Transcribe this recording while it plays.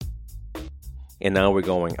And now we're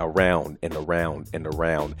going around and around and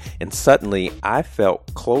around. And suddenly I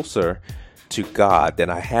felt closer to God than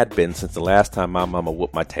I had been since the last time my mama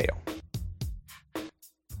whooped my tail.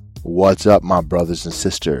 What's up, my brothers and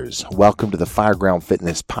sisters? Welcome to the Fireground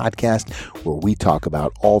Fitness Podcast, where we talk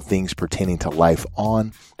about all things pertaining to life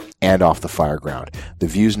on and off the fireground. The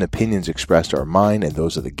views and opinions expressed are mine and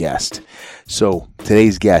those of the guest. So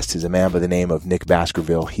today's guest is a man by the name of Nick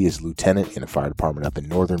Baskerville. He is a lieutenant in a fire department up in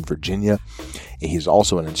Northern Virginia. He's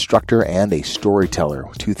also an instructor and a storyteller,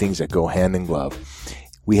 two things that go hand in glove.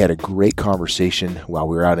 We had a great conversation while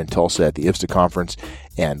we were out in Tulsa at the IFSTA conference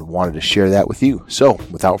and wanted to share that with you. So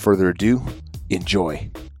without further ado,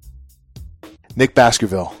 enjoy. Nick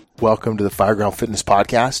Baskerville, welcome to the Fireground Fitness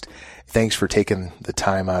Podcast. Thanks for taking the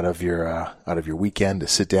time out of your weekend to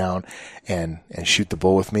sit down and shoot the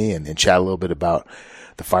bull with me and chat a little bit about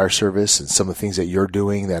the fire service and some of the things that you're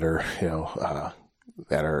doing that are,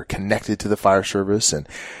 that are connected to the fire service. And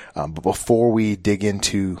but before we dig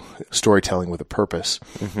into storytelling with a purpose,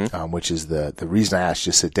 which is the reason I asked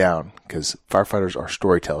you to sit down, because firefighters are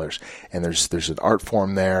storytellers, and there's an art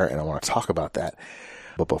form there, and I want to talk about that.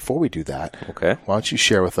 But before we do that, okay, why don't you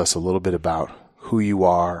share with us a little bit about who you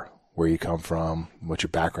are, where you come from, what your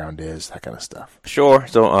background is, that kind of stuff. Sure.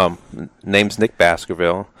 So, name's Nick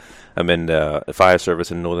Baskerville. I'm in the fire service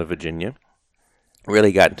in Northern Virginia.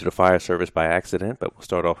 Really got into the fire service by accident, but we'll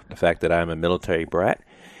start off with the fact that I'm a military brat.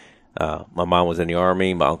 My mom was in the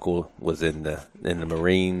Army. My uncle was in the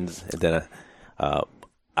Marines. And then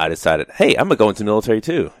I decided, hey, I'm going to go into the military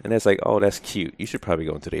too. And it's like, oh, that's cute. You should probably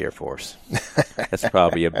go into the Air Force. That's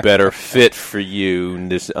probably a better fit for you, and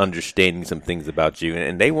just understanding some things about you.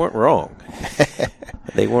 And they weren't wrong.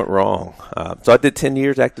 They weren't wrong. So I did 10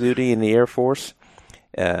 years active duty in the Air Force,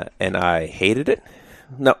 and I hated it.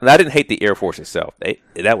 No, I didn't hate the Air Force itself.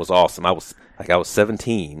 That was awesome. I was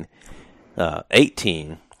 17,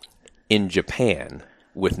 18 in Japan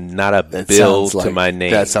with not a bill to my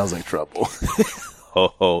name. That sounds like trouble.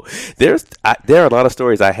 There are a lot of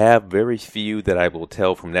stories. I have very few that I will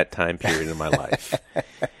tell from that time period in my life.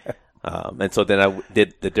 And so then I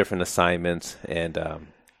did the different assignments, and I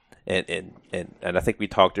think we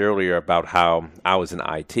talked earlier about how I was in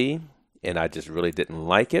IT. And I just really didn't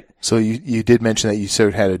like it. So you did mention that you sort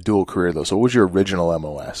of had a dual career, though. So what was your original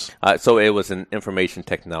MOS? So it was in information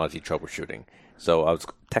technology troubleshooting. So I was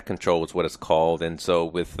tech control is what it's called. And so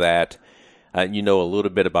with that, you know a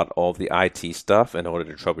little bit about all the IT stuff in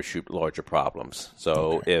order to troubleshoot larger problems.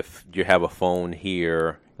 So okay. If you have a phone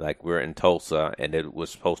here, like we're in Tulsa, and it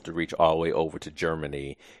was supposed to reach all the way over to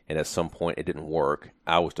Germany, and at some point it didn't work,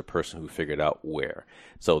 I was the person who figured out where.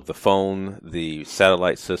 So the phone, the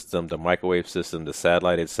satellite system, the microwave system, the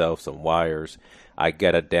satellite itself, some wires, I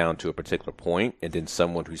got it down to a particular point, and then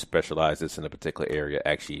someone who specializes in a particular area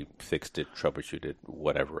actually fixed it, troubleshooted,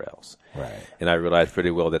 whatever else. Right. And I realized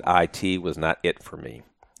pretty well that IT was not it for me.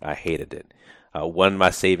 I hated it. One of my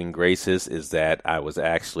saving graces is that I was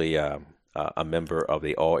actually a member of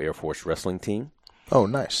the All Air Force wrestling team. Oh,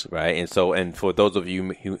 nice. Right. And for those of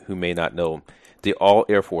you who may not know, the All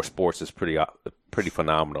Air Force sports is pretty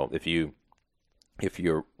phenomenal. If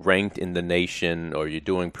you're ranked in the nation or you're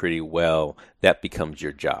doing pretty well, that becomes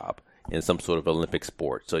your job in some sort of Olympic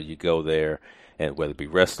sport. So you go there, and whether it be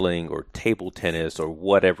wrestling or table tennis or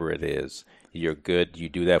whatever it is, you're good. You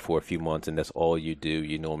do that for a few months, and that's all you do.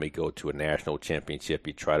 You normally go to a national championship.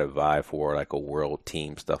 You try to vie for like a world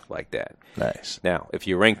team, stuff like that. Nice. Now, if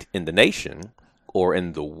you're ranked in the nation or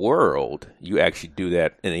in the world, you actually do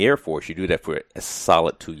that in the Air Force. You do that for a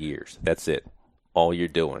solid 2 years. That's it. All you're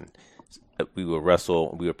doing. We would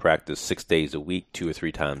wrestle. We would practice 6 days a week, 2 or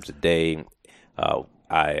 3 times a day.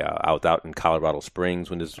 I was out in Colorado Springs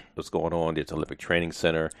when this was going on. There's an Olympic Training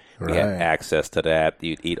Center. Right. We had access to that.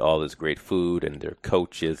 You'd eat all this great food and their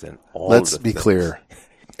coaches and all Let's of the be things. clear.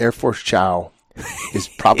 Air Force chow is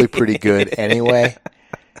probably pretty good anyway.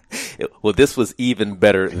 Well, this was even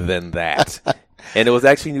better than that. And it was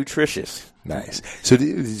actually nutritious. Nice. So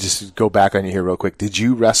just go back on you here real quick. Did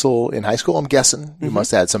you wrestle in high school? I'm guessing you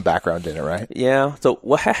must have had some background in it, right? Yeah. So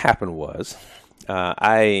what happened was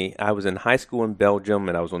I was in high school in Belgium,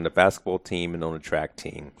 and I was on the basketball team and on the track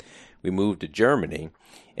team. We moved to Germany,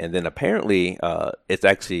 and then apparently it's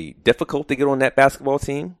actually difficult to get on that basketball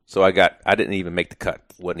team. So I didn't even make the cut.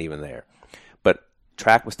 Wasn't even there. But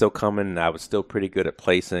track was still coming, and I was still pretty good at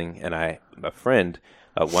placing. And my friend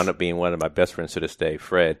wound up being one of my best friends to this day,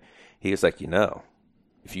 Fred. He was like,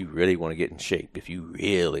 if you really want to get in shape,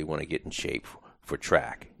 for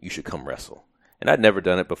track, you should come wrestle. And I'd never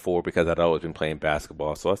done it before because I'd always been playing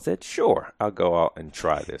basketball. So I said, sure, I'll go out and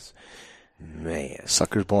try this. Man.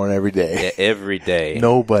 Suckers born every day. Yeah, every day.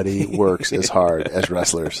 Nobody works as hard as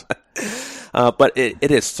wrestlers. But it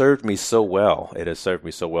has served me so well. It has served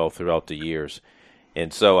me so well throughout the years.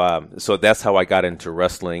 And so that's how I got into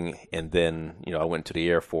wrestling. And then, I went to the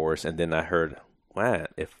Air Force, and then I heard, wow,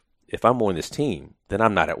 if I'm on this team, then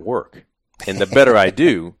I'm not at work. And the better I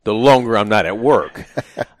do, the longer I'm not at work.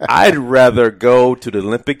 I'd rather go to the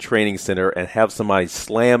Olympic Training Center and have somebody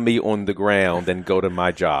slam me on the ground than go to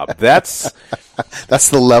my job. That's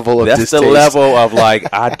the level of That's distaste. the level of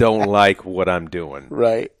I don't like what I'm doing.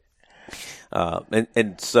 Right.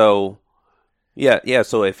 And so, yeah.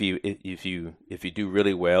 So if you do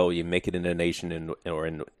really well, you make it in the nation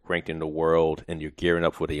or ranked in the world, and you're gearing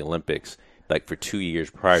up for the Olympics, like for 2 years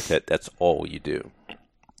prior to that, that's all you do.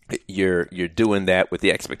 You're doing that with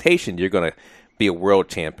the expectation you're going to be a world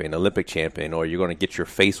champion, Olympic champion, or you're going to get your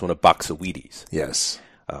face on a box of Wheaties. Yes.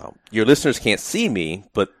 Your listeners can't see me,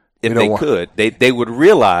 but if they could, they would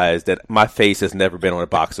realize that my face has never been on a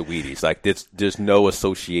box of Wheaties. Like there's no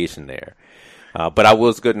association there. But I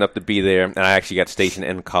was good enough to be there, and I actually got stationed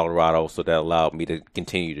in Colorado, so that allowed me to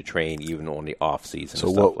continue to train even on the off season.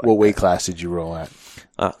 So what weight class did you roll at?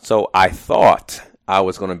 So I thought I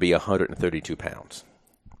was going to be 132 pounds.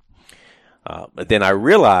 But then I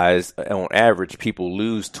realized, on average, people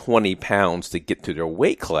lose 20 pounds to get to their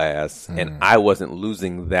weight class, and I wasn't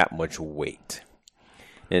losing that much weight.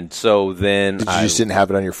 And so then you just didn't have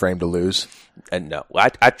it on your frame to lose? No.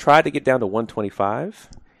 I tried to get down to 125,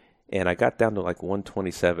 and I got down to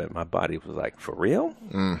 127. My body was like, for real?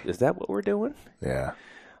 Is that what we're doing? Yeah.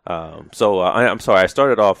 So I'm sorry. I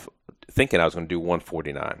started off thinking I was going to do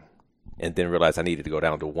 149. And then realized I needed to go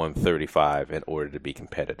down to 135 in order to be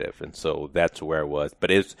competitive. And so that's where I was.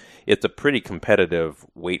 But it's a pretty competitive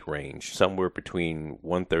weight range, somewhere between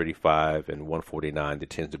 135 and 149. There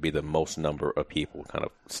tends to be the most number of people kind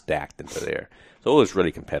of stacked into there. So it was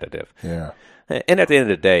really competitive. Yeah. And at the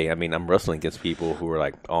end of the day, I mean, I'm wrestling against people who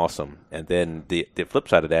are awesome. And then the flip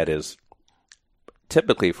side of that is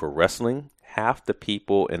typically for wrestling, half the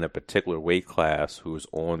people in a particular weight class who's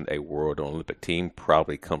on a world or Olympic team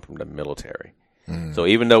probably come from the military. So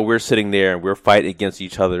even though we're sitting there and we're fighting against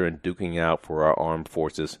each other and duking out for our armed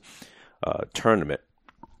forces tournament,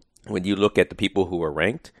 when you look at the people who are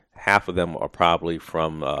ranked, half of them are probably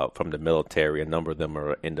from the military. A number of them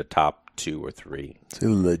are in the top 2 or 3.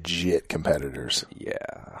 Two legit competitors.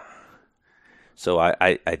 Yeah. So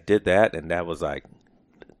I did that, and that was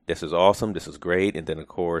this is awesome. This is great. And then, of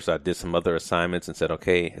course, I did some other assignments and said,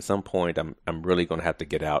 okay, at some point, I'm really going to have to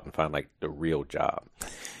get out and find the real job.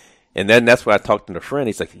 And then that's why I talked to a friend.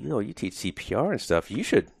 He's like, you teach CPR and stuff. You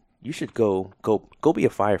should go be a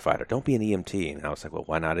firefighter. Don't be an EMT. And I was like, well,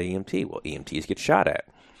 why not an EMT? Well, EMTs get shot at.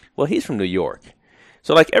 Well, he's from New York.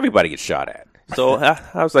 So everybody gets shot at. So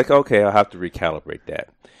I was like, okay, I'll have to recalibrate that.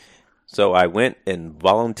 So I went and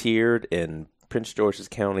volunteered in Prince George's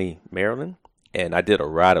County, Maryland. And I did a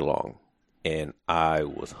ride along, and I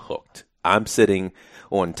was hooked. I'm sitting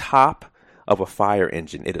on top of a fire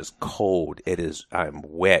engine. It is cold. I'm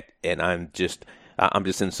wet, and I'm just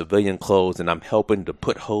in civilian clothes, and I'm helping to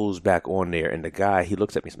put hose back on there. And the guy, he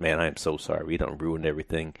looks at me and says, man, I am so sorry. We done ruined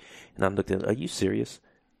everything. And I'm looking, are you serious?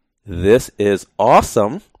 This is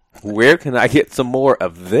awesome. Where can I get some more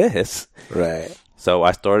of this? Right. So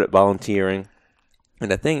I started volunteering. And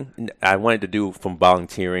the thing I wanted to do from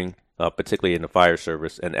volunteering, particularly in the fire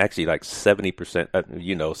service, and actually 70%,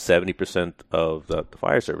 70% of the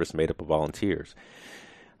fire service made up of volunteers.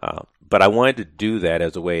 But I wanted to do that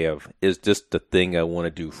as a way of, is this the thing I want to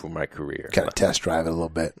do for my career? Kind of test drive it a little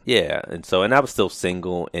bit. Yeah. And I was still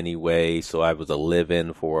single anyway, so I was a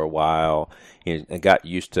live-in for a while and got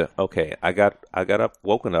used to, okay, I got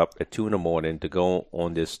woken up at 2 a.m. to go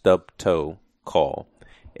on this stub toe call,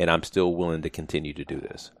 and I'm still willing to continue to do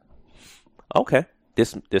this. Okay.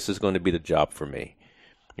 This is going to be the job for me.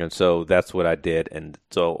 And so that's what I did. And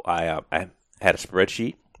so I had a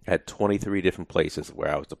spreadsheet. I had 23 different places where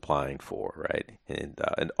I was applying for, right?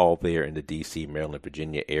 And all there in the D.C., Maryland,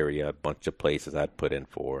 Virginia area, a bunch of places I'd put in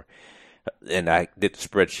for. And I did the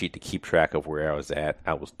spreadsheet to keep track of where I was at.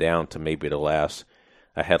 I was down to maybe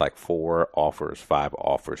I had 5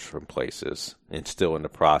 offers from places, and still in the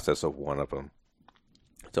process of one of them.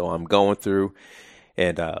 So I'm going through,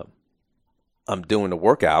 and I'm doing the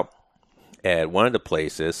workout at one of the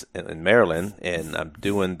places in Maryland, and I'm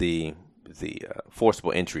doing the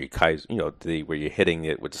forcible entry, where you're hitting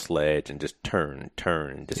it with the sledge and just turn,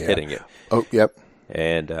 just hitting it. Oh, yep.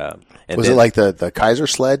 Was it like the Kaiser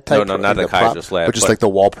sled type? No, not the Kaiser prop, sled, but just like the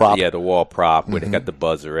wall prop. Yeah, the wall prop where they got the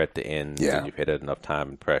buzzer at the end. Yeah, so you've hit it enough time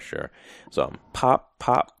and pressure. So I'm pop,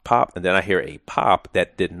 pop, pop, and then I hear a pop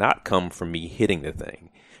that did not come from me hitting the thing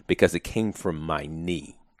because it came from my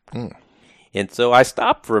knee. And so I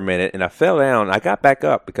stopped for a minute and I fell down. I got back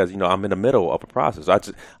up because I'm in the middle of a process.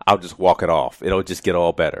 I'll just walk it off. It'll just get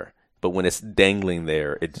all better. But when it's dangling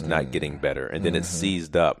there, it's not getting better, and then it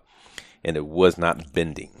seized up. And it was not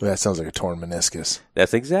bending. That sounds like a torn meniscus.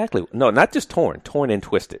 That's exactly not just torn and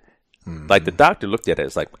twisted. Like the doctor looked at it,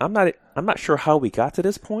 it's like I'm not sure how we got to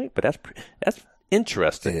this point, but that's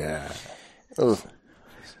interesting. Yeah. Ugh.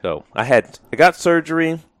 So I got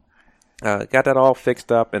surgery, got that all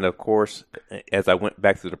fixed up, and of course, as I went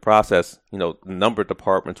back through the process, a number of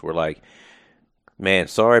departments were like, "Man,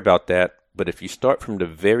 sorry about that, but if you start from the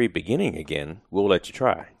very beginning again, we'll let you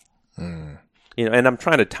try." And I'm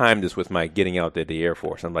trying to time this with my getting out to the Air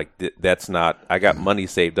Force. I'm like, that's not, I got money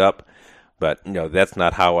saved up, but, that's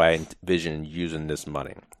not how I envision using this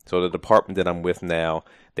money. So the department that I'm with now,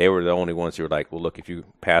 they were the only ones who were like, well, look, if you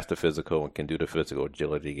pass the physical and can do the physical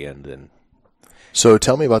agility again, then. So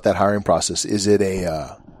tell me about that hiring process. Is it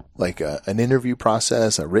an interview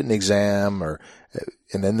process, a written exam,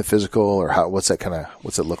 and then the physical, or what's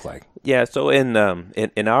it look like? Yeah. So in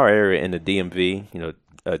our area, in the DMV,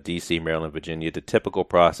 D.C., Maryland, Virginia, the typical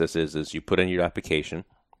process is you put in your application,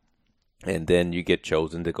 and then you get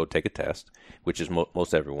chosen to go take a test, which is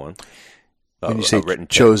most everyone. When you say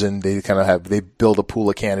chosen, they kind of they build a pool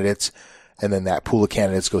of candidates, and then that pool of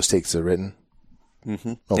candidates takes the written.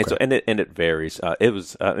 Mm-hmm. Okay. And it varies. It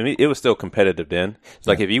was still competitive then. It's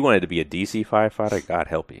like if you wanted to be a DC firefighter, God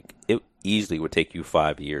help you, it easily would take you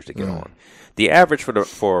 5 years to get on. The average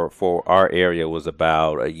for our area was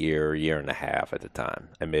about a year and a half at the time.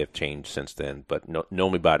 It may have changed since then, but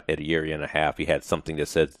normally about at a year and a half, you had something that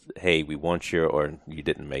said, "Hey, we want you," or you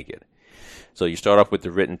didn't make it. So you start off with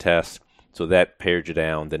the written test. So that pared you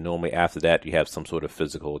down. Then normally after that, you have some sort of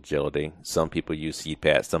physical agility. Some people use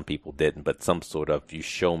CPAT, some people didn't, but some sort of, you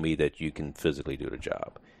show me that you can physically do the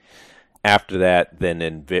job. After that, then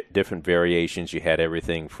in different variations, you had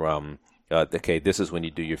everything from, this is when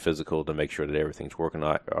you do your physical to make sure that everything's working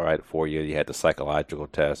all right for you. You had the psychological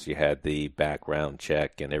test. You had the background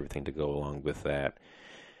check and everything to go along with that.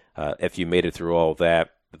 If you made it through all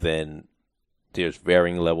that, then there's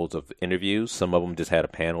varying levels of interviews. Some of them just had a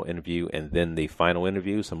panel interview and then the final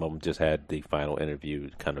interview. Some of them just had the final interview,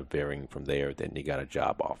 kind of varying from there. Then you got a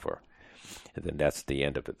job offer. And then that's the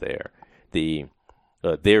end of it there.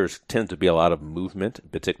 There tends to be a lot of movement,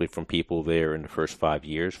 particularly from people there in the first 5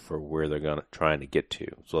 years for where they're trying to get to.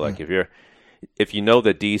 So like if you know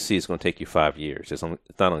that DC is going to take you 5 years, it's not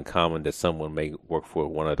uncommon that someone may work for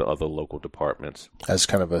one of the other local departments. As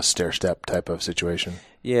kind of a stair-step type of situation.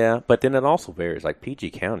 Yeah, but then it also varies. Like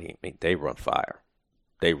PG County, they run fire.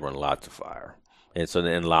 They run lots of fire. And so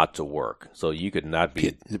then lots of work. So you could not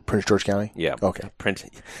be... Prince George County? Yeah. Okay.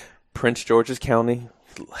 Prince George's County,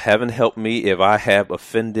 heaven help me if I have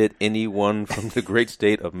offended anyone from the great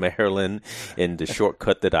state of Maryland in the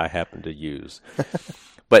shortcut that I happen to use.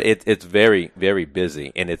 But it's very, very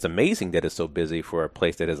busy, and it's amazing that it's so busy for a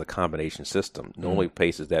place that is a combination system. Normally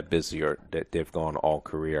places that busy that they've gone all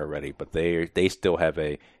career already, but they still have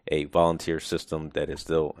a volunteer system that is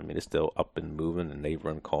still, it's still up and moving, and they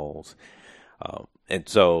run calls. And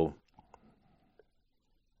so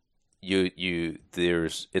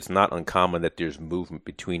it's not uncommon that there's movement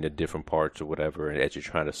between the different parts or whatever, and as you're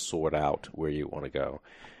trying to sort out where you want to go.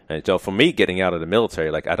 And so for me, getting out of the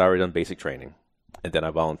military, like I'd already done basic training. And then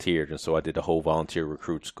I volunteered, and so I did the whole volunteer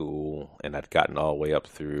recruit school, and I'd gotten all the way up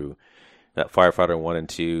through firefighter 1 and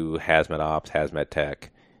 2, hazmat ops, hazmat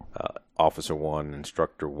tech, officer 1,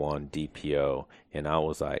 instructor 1, DPO, and I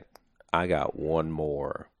was like, I got one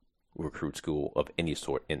more recruit school of any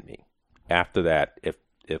sort in me. After that, if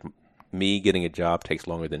me getting a job takes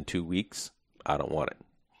longer than 2 weeks, I don't want it.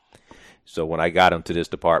 So when I got into this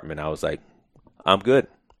department, I was like, I'm good.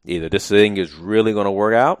 Either this thing is really going to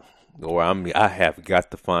work out, or I have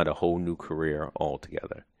got to find a whole new career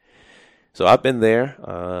altogether. So I've been there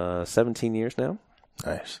 17 years now.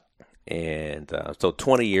 Nice. And so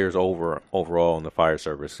 20 years overall in the fire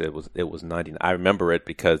service. It was 90. I remember it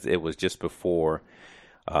because it was just before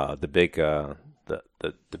the big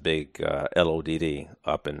LODD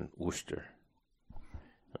up in Worcester.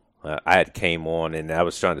 I had came on and I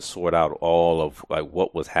was trying to sort out all of like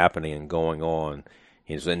what was happening and going on.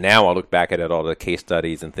 And so now I look back at all the case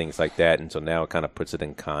studies and things like that, and so now it kind of puts it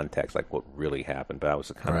in context, like what really happened. But I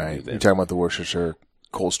was kind of new then. You're talking about the Worcestershire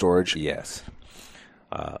cold storage? Yes.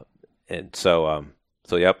 And so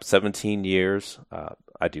yep, 17 years.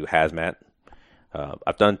 I do hazmat.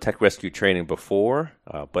 I've done tech rescue training before,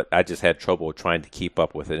 but I just had trouble trying to keep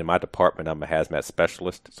up with it. In my department, I'm a hazmat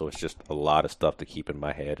specialist, so it's just a lot of stuff to keep in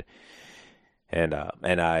my head. And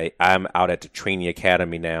I'm out at the training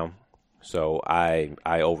academy now, so I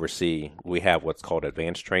oversee. We have what's called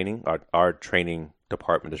advanced training. Our training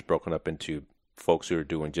department is broken up into folks who are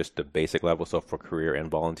doing just the basic level stuff for career and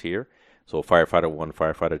volunteer. So firefighter 1,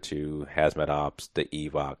 firefighter 2, hazmat ops, the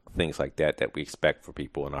EVOC, things like that we expect for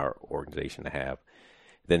people in our organization to have.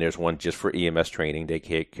 Then there's one just for EMS training. They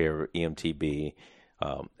take care of EMTB,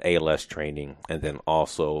 ALS training, and then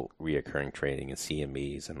also reoccurring training and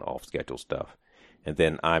CMEs and off-schedule stuff. And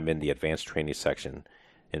then I'm in the advanced training section.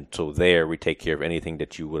 And so there we take care of anything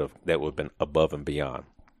that would have been above and beyond.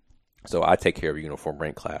 So I take care of uniform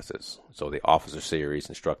rank classes. So the officer series,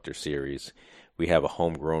 instructor series. We have a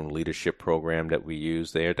homegrown leadership program that we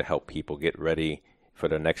use there to help people get ready for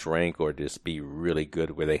their next rank or just be really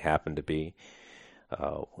good where they happen to be.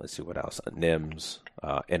 Let's see what else. NIMS,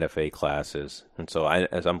 NFA classes. And so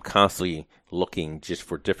as I'm constantly looking just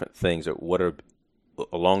for different things, or what are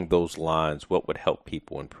along those lines, what would help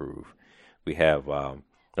people improve. We have,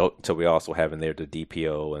 so we also have in there the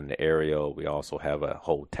DPO and the aerial. We also have a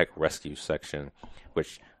whole tech rescue section,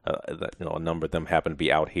 which a number of them happen to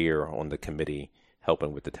be out here on the committee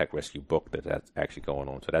helping with the tech rescue book that's actually going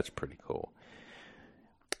on. So that's pretty cool.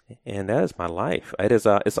 And that is my life.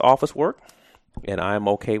 It's office work, and I'm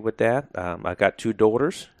okay with that. I got 2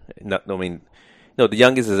 daughters. The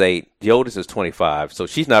youngest is 8. The oldest is 25. So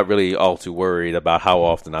she's not really all too worried about how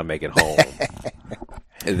often I make it home.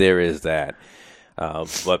 There is that.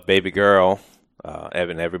 But baby girl,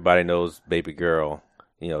 Evan, everybody knows baby girl.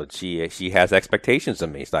 She has expectations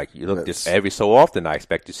of me. It's like, just every so often I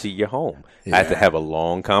expect to see you home. Yeah. I have to have a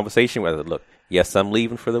long conversation with her. Look, yes, I'm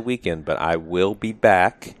leaving for the weekend, but I will be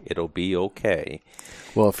back. It'll be okay.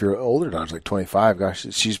 Well, if your older daughter's like 25, gosh,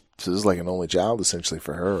 this is like an only child essentially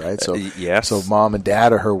for her, right? So, yes. So mom and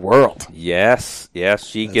dad are her world. Yes.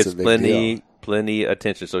 She gets plenty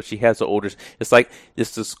attention. So she has an older, it's like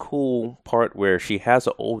this cool part where she has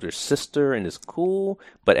an older sister and it's cool,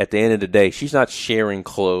 but at the end of the day, she's not sharing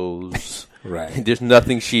clothes. Right. There's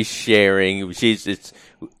nothing she's sharing.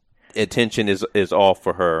 Attention is all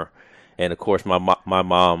for her. And of course, my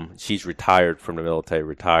mom, she's retired from the military,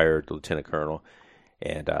 retired lieutenant colonel,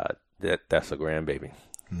 and that's a grandbaby.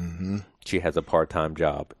 Mm-hmm. She has a part-time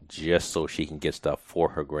job just so she can get stuff for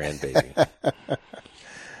her grandbaby.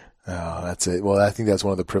 Oh, that's it. Well, I think that's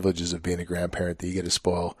one of the privileges of being a grandparent, that you get to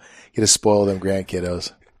spoil them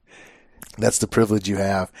grandkiddos. That's the privilege you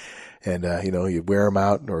have. And, you wear them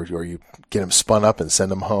out or you get them spun up and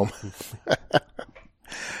send them home.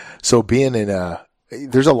 So being in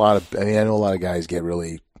there's a lot of, I know a lot of guys get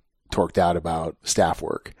really torqued out about staff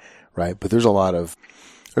work, right? But there's a lot of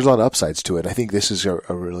upsides to it. I think this is a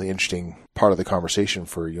really interesting part of the conversation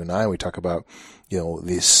for you and I. We talk about,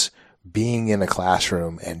 this being in a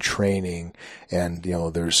classroom and training, and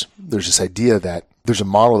there's this idea that there's a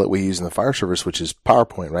model that we use in the fire service, which is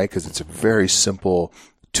PowerPoint, right? Because it's a very simple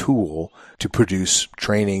tool to produce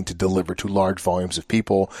training, to deliver to large volumes of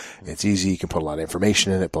people. It's easy. You can put a lot of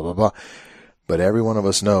information in it, blah, blah, blah. But every one of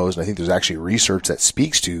us knows, and I think there's actually research that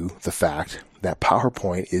speaks to the fact that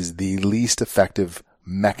PowerPoint is the least effective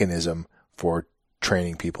mechanism for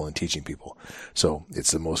training people and teaching people. So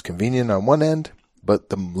it's the most convenient on one end, but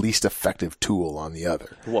the least effective tool on the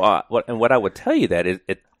other. Well, what I would tell you that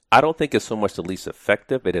I don't think it's so much the least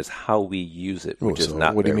effective. It is how we use it, which is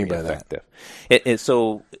not very effective. And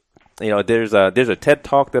so, there's a TED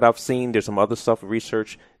Talk that I've seen. There's some other stuff,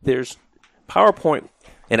 research. There's PowerPoint,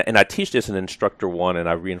 and I teach this in Instructor 1, and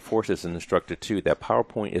I reinforce this in Instructor 2, that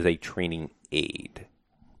PowerPoint is a training aid.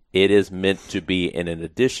 It is meant to be in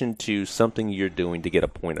addition to something you're doing to get a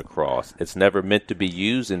point across. It's never meant to be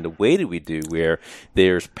used in the way that we do, where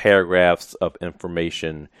there's paragraphs of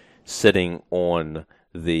information sitting on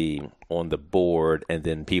the board and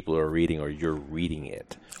then people are reading or you're reading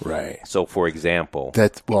it. Right. So, for example,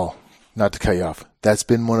 not to cut you off, that's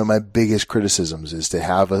been one of my biggest criticisms, is to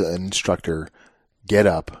have an instructor get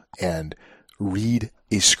up and read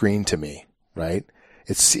a screen to me, right?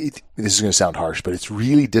 This is going to sound harsh, but it's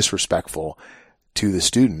really disrespectful to the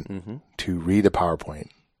student to read a PowerPoint.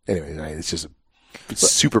 Anyway, it's just a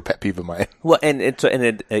super pet peeve of mine. Well,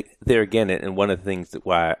 there again, and one of the things that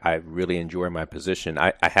why I really enjoy my position,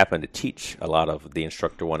 I happen to teach a lot of the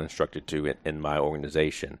Instructor 1, Instructor 2 in my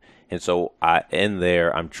organization. And so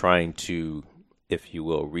I'm trying to, if you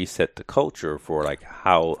will, reset the culture for like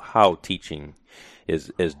how teaching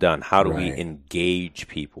is done. How do we engage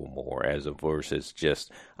people more, as versus just,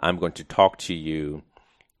 I'm going to talk to you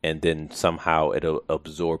and then somehow it'll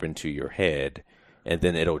absorb into your head, and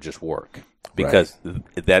then it'll just work, because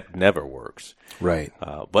that never works. Right.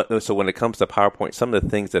 But so when it comes to PowerPoint, some of the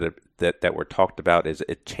things that were talked about is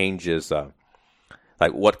it changes,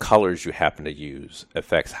 like what colors you happen to use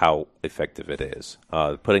affects how effective it is.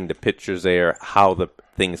 Putting the pictures there, how the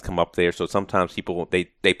things come up there. So sometimes people,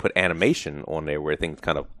 they put animation on there where things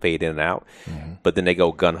kind of fade in and out, but then they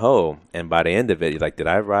go gun-ho, and by the end of it, you're like, did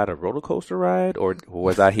I ride a roller coaster ride, or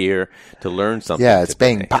was I here to learn something? Yeah, it's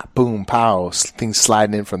today? bang, pop, boom, pow, things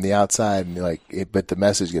sliding in from the outside, and you're like, but the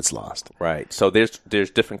message gets lost. Right. So there's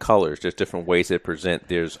different colors, there's different ways they present.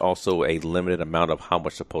 There's also a limited amount of how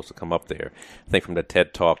much is supposed to come up there. I think from the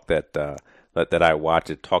TED Talk that I watched,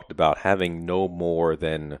 it talked about having no more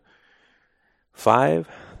than 3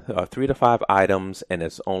 to 5 items, and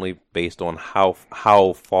it's only based on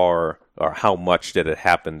how far or how much that it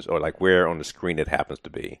happens, or like where on the screen it happens to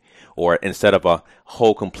be. Or instead of a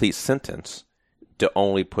whole complete sentence, to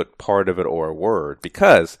only put part of it or a word,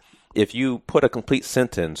 because if you put a complete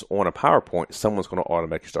sentence on a PowerPoint, someone's going to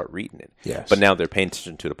automatically start reading it. Yes. But now they're paying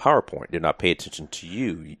attention to the PowerPoint. They're not paying attention to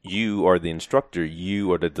you. You are the instructor.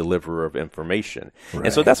 You are the deliverer of information. Right.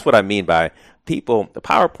 And so that's what I mean by people. The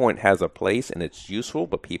PowerPoint has a place and it's useful,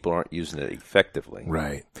 but people aren't using it effectively.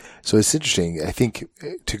 Right. So it's interesting. I think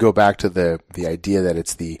to go back to the idea that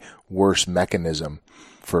it's the worst mechanism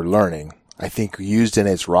for learning, I think used in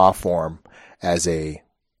its raw form as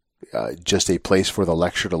just a place for the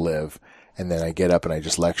lecture to live, and then I get up and I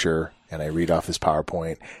just lecture and I read off this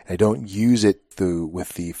PowerPoint. I don't use it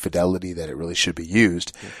with the fidelity that it really should be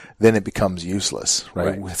used. Then it becomes useless,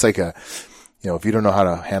 right? It's like if you don't know how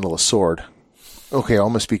to handle a sword, okay, I'm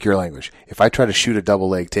going to speak your language. If I try to shoot a double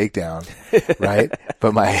leg takedown, right,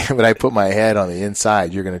 but I put my head on the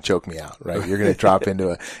inside, you're going to choke me out, right? You're going to drop into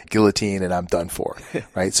a guillotine and I'm done for,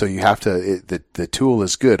 right? So you have to, the tool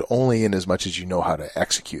is good only in as much as you know how to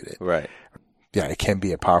execute it. Right. Yeah, it can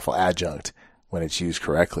be a powerful adjunct when it's used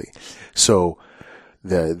correctly. So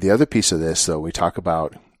the other piece of this, though, we talk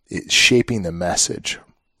about it shaping the message,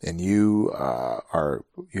 and you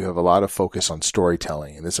have a lot of focus on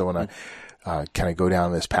storytelling, and this I want to kind of go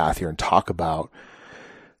down this path here and talk about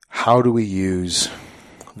how do we use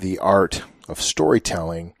the art of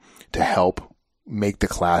storytelling to help make the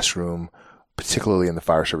classroom, particularly in the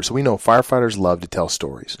fire service. So we know firefighters love to tell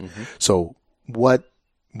stories. Mm-hmm. So what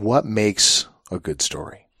makes a good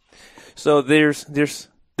story? So there's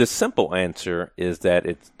the simple answer is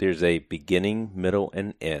that there's a beginning, middle,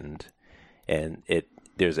 and end, and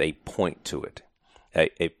there's a point to it.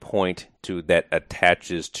 A point to that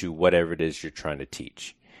attaches to whatever it is you're trying to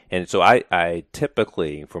teach. And so I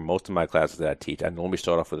typically, for most of my classes that I teach, I normally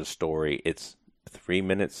start off with a story. It's 3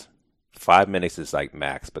 minutes, 5 minutes is like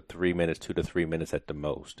max, but 3 minutes, 2 to 3 minutes at the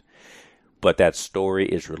most. But that story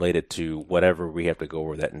is related to whatever we have to go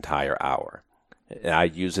over that entire hour. And I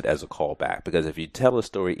use it as a callback, because if you tell a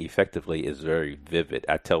story effectively, it's very vivid.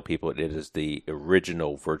 I tell people it is the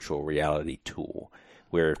original virtual reality tool,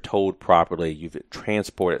 where if told properly, you've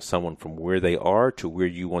transported someone from where they are to where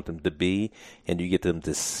you want them to be, and you get them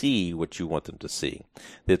to see what you want them to see.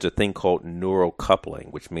 There's a thing called neural coupling,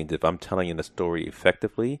 which means if I'm telling you the story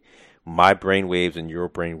effectively, my brain waves and your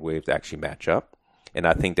brain waves actually match up. And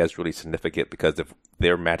I think that's really significant, because if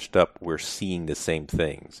they're matched up, we're seeing the same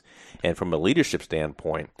things. And from a leadership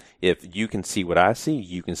standpoint, if you can see what I see,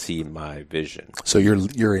 you can see my vision. So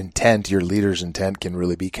your intent, your leader's intent, can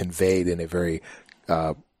really be conveyed in a very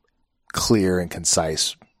clear and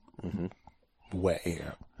concise way.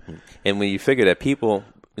 Yeah. And when you figure that people,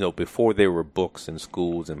 before there were books and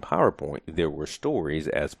schools and PowerPoint, there were stories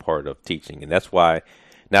as part of teaching. And that's why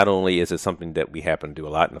not only is it something that we happen to do a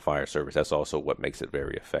lot in the fire service, that's also what makes it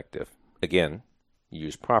very effective. Again,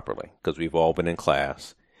 used properly, because we've all been in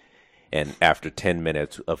class, and after 10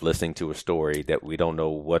 minutes of listening to a story that we don't know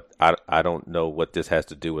what, I don't know what this has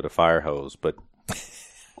to do with a fire hose, but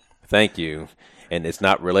thank you. And it's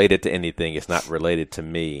not related to anything. It's not related to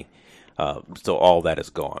me. So all that is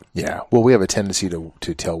gone. Yeah. Well, we have a tendency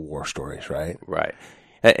to tell war stories, right? Right.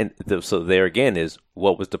 So there again is,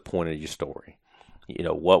 what was the point of your story?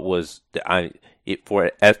 What was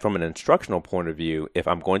from an instructional point of view, if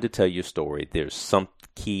I'm going to tell you a story, there's some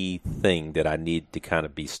key thing that I need to kind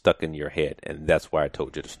of be stuck in your head, and that's why I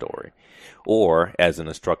told you the story. Or as an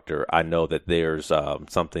instructor, I know that there's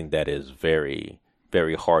something that is very,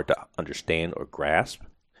 very hard to understand or grasp.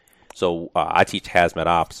 So I teach hazmat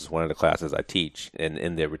ops, is one of the classes I teach, and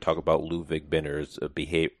in there we talk about Ludwig Benner's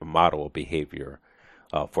model of behavior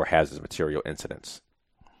for hazardous material incidents.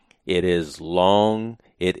 It is long.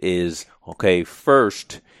 It is, okay,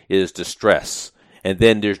 first is distress. And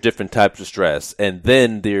then there's different types of stress. And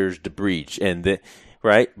then there's the breach. And then,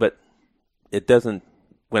 right? But it doesn't,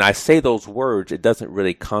 when I say those words, it doesn't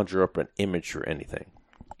really conjure up an image or anything.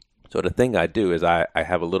 So the thing I do is I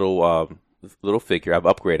have a little figure. I've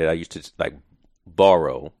upgraded. I used to like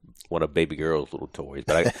borrow one of baby girl's little toys,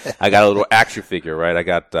 but I got a little action figure, right? I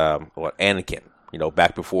got Anakin,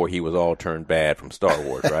 back before he was all turned bad from Star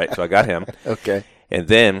Wars, right? So I got him. Okay. And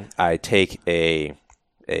then I take a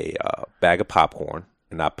bag of popcorn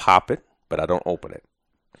and I pop it, but I don't open it.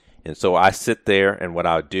 And so I sit there, and what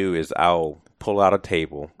I'll do is I'll pull out a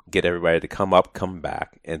table, get everybody to come up, come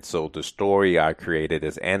back. And so the story I created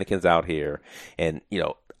is Anakin's out here, and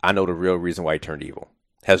I know the real reason why he turned evil.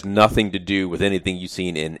 Has nothing to do with anything you've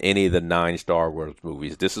seen in any of the 9 Star Wars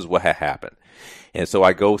movies. This is what had happened. And so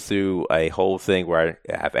I go through a whole thing where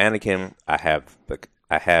I have Anakin, I have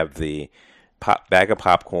the bag of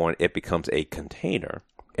popcorn, it becomes a container,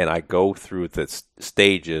 and I go through the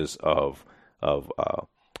stages of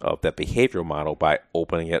that behavioral model by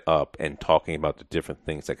opening it up and talking about the different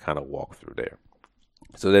things that kind of walk through there.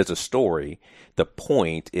 So there's a story. The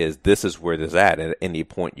point is this is where this at. At any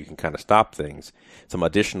point you can kind of stop things. Some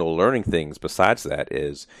additional learning things besides that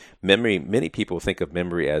is memory. Many people think of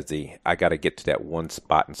memory as I got to get to that one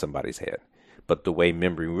spot in somebody's head. But the way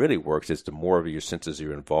memory really works is the more of your senses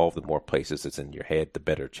you're involved, the more places it's in your head, the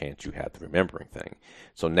better chance you have to remembering thing.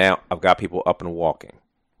 So now I've got people up and walking.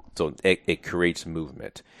 So it creates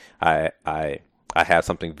movement. I have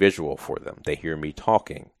something visual for them. They hear me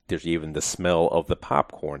talking. There's even the smell of the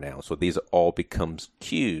popcorn now. So these all becomes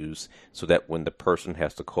cues so that when the person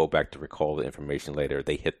has to call back to recall the information later,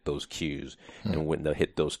 they hit those cues. And when they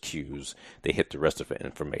hit those cues, they hit the rest of the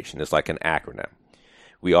information. It's like an acronym.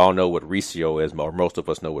 We all know what RECIO is, or most of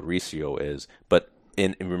us know what RECIO is, but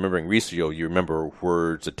in remembering RECIO, you remember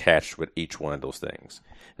words attached with each one of those things.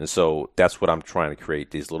 And so that's what I'm trying to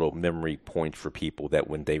create, these little memory points for people that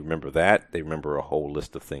when they remember that, they remember a whole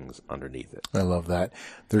list of things underneath it. I love that.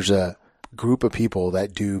 There's a group of people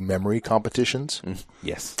that do memory competitions.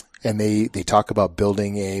 Yes. And they talk about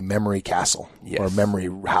building a memory castle or a memory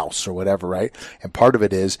house or whatever, right? And part of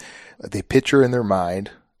it is they picture in their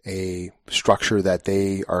mind a structure that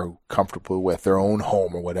they are comfortable with, their own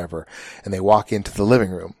home or whatever. And they walk into the living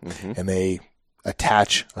room and they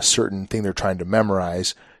attach a certain thing they're trying to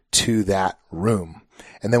memorize to that room.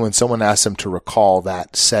 And then when someone asks them to recall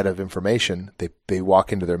that set of information, they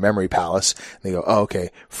walk into their memory palace and they go, oh, okay,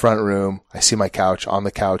 front room. I see my couch. On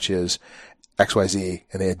the couch is XYZ.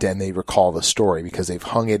 And then they recall the story because they've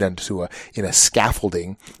hung it in a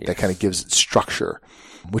scaffolding that kind of gives it structure.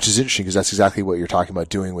 Which is interesting because that's exactly what you're talking about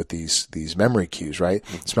doing with these memory cues, right?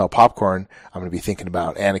 Smell popcorn. I'm going to be thinking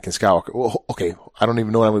about Anakin Skywalker. Well, okay. I don't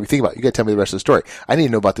even know what I'm going to be thinking about. You got to tell me the rest of the story. I need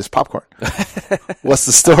to know about this popcorn. What's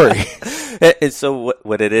the story? And so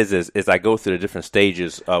what it is I go through the different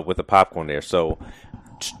stages with the popcorn there. So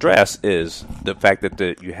stress is the fact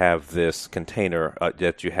that you have this container,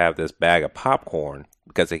 that you have this bag of popcorn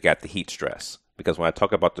because they got the heat stress. Because when I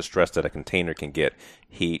talk about the stress that a container can get,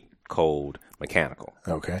 heat, cold, mechanical.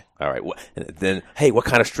 Okay. All right. Then, hey, what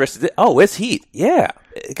kind of stress is it? Oh, it's heat. Yeah.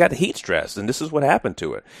 It got heat stress, and this is what happened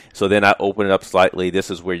to it. So then I open it up slightly. This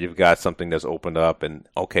is where you've got something that's opened up, and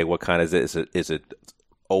okay, what kind is it? Is it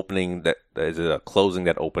opening that? Is it a closing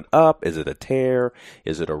that opened up? Is it a tear?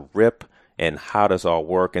 Is it a rip? And how does all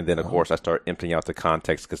work? And then, of course, I start emptying out the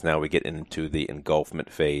context because now we get into the engulfment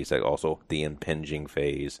phase, like also the impinging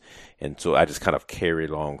phase. And so I just kind of carry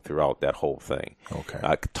along throughout that whole thing,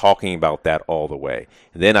 talking about that all the way.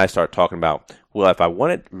 And then I start talking about, well, if I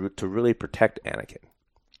wanted to really protect Anakin,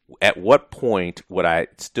 at what point would I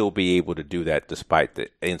still be able to do that despite the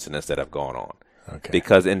incidents that have gone on? Okay.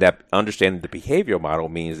 Because in that understanding the behavioral model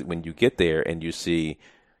means when you get there and you see,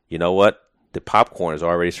 you know what, the popcorn has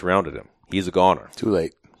already surrounded him. He's a goner. Too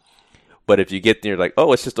late. But if you get there like,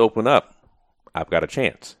 oh, it's just open up, I've got a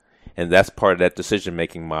chance. And that's part of that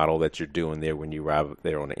decision-making model that you're doing there when you arrive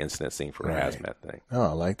there on the incident scene for a hazmat thing. Oh,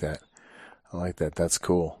 I like that. That's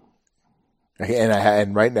cool.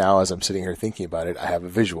 And right now, as I'm sitting here thinking about it, I have a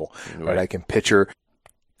visual. Right? I can picture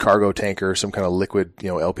cargo tanker, some kind of liquid,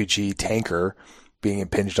 LPG tanker being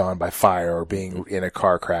impinged on by fire or being in a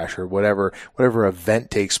car crash or whatever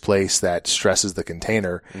event takes place that stresses the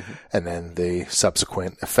container, and then the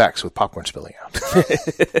subsequent effects with popcorn spilling out.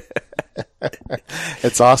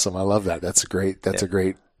 It's awesome. I love that. That's a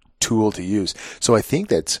great tool to use. So I think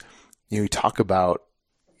that's, you talk about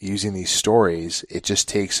using these stories. It just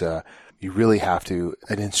takes an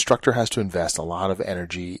instructor has to invest a lot of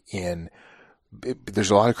energy in.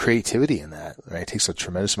 There's a lot of creativity in that, right? It takes a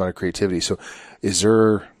tremendous amount of creativity. So is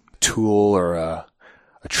there a tool or a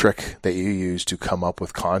trick that you use to come up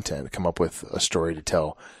with content, come up with a story to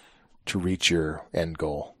tell to reach your end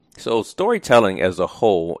goal? So storytelling as a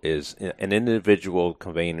whole is an individual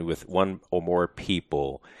conveying with one or more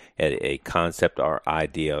people a concept or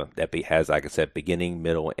idea that has, like I said, beginning,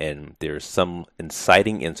 middle, end. There's some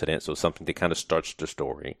inciting incident, so something that kind of starts the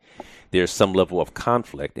story. There's some level of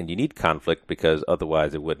conflict, and you need conflict because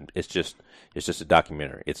otherwise it wouldn't. It's just a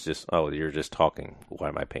documentary. It's just, oh, you're just talking. Why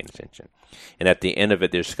am I paying attention? And at the end of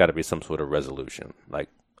it, there's got to be some sort of resolution. Like,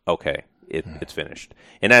 okay, it's finished.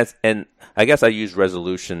 And I guess I use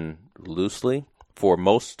resolution loosely. For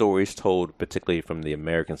most stories told, particularly from the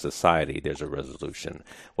American society, there's a resolution.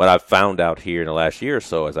 What I've found out here in the last year or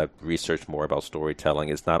so, as I've researched more about storytelling,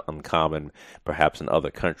 it's not uncommon, perhaps in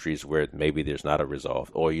other countries, where maybe there's not a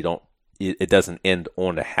resolve, or it doesn't end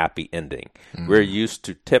on a happy ending. Mm-hmm. We're used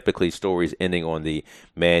to typically stories ending on the,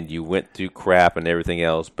 man, you went through crap and everything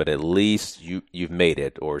else, but at least you've made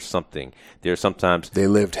it, or something. There's sometimes they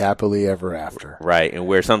lived happily ever after. Right, and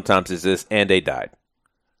where sometimes it's this, and they died.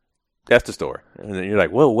 That's the story. And then you're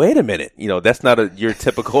like, well, wait a minute. That's not your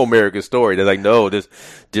typical American story. They're like, no, there's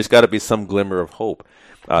just got to be some glimmer of hope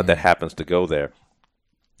that happens to go there.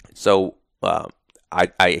 So I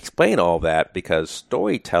explain all that because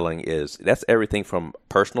storytelling that's everything from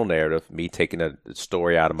personal narrative, me taking a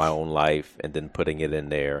story out of my own life and then putting it in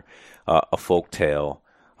there, a folk tale,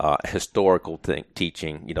 historical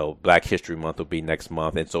teaching. Black History Month will be next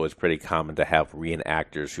month, and so it's pretty common to have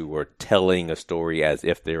reenactors who are telling a story as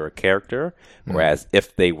if they're a character or as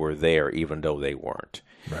if they were there, even though they weren't.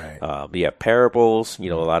 Right. We have parables. A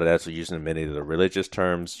lot of that's used in many of the religious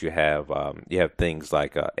terms. You have things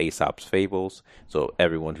like Aesop's fables. So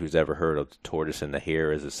everyone who's ever heard of the tortoise and the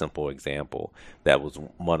hare is a simple example. That was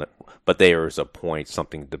one. But there is a point,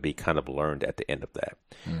 something to be kind of learned at the end of that.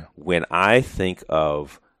 Yeah. When I think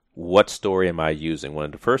of what story am I using, one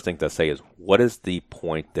of the first things I say is, what is the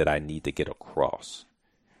point that I need to get across?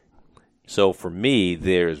 So for me,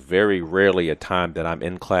 there's very rarely a time that I'm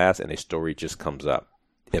in class and a story just comes up.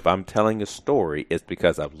 If I'm telling a story, it's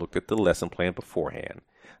because I've looked at the lesson plan beforehand.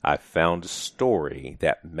 I found a story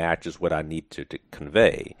that matches what I need to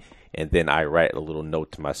convey, and then I write a little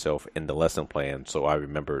note to myself in the lesson plan so I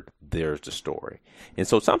remember there's the story. And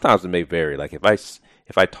so sometimes it may vary. Like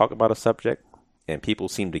if I talk about a subject and people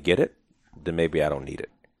seem to get it, then maybe I don't need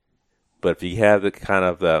it. But if you have the kind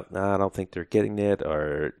of I don't think they're getting it,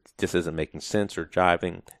 or it just isn't making sense or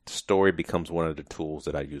jiving, the story becomes one of the tools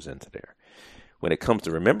that I use into there. When it comes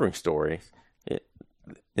to remembering stories,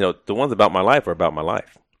 the ones about my life are about my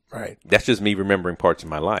life. Right. That's just me remembering parts of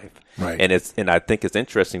my life. Right. And I think it's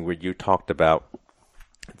interesting where you talked about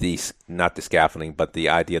not the scaffolding, but the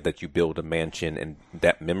idea that you build a mansion and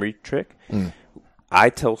that memory trick. I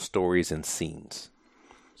tell stories in scenes.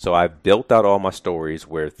 So I built out all my stories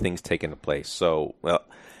where things take into place. So,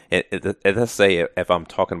 let's say if I'm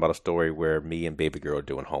talking about a story where me and baby girl are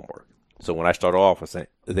doing homework. So when I start off, I say,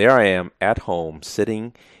 there I am at home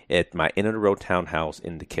sitting at my end-of-the-road townhouse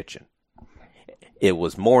in the kitchen. It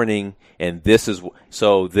was morning, and this is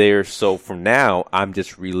so from now I'm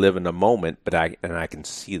just reliving the moment, but I can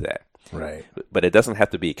see that. Right. But it doesn't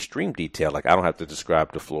have to be extreme detail. Like I don't have to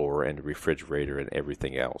describe the floor and the refrigerator and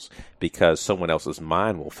everything else, because someone else's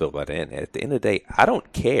mind will fill that in. And at the end of the day, I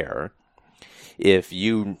don't care if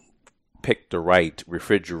you pick the right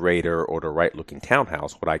refrigerator or the right looking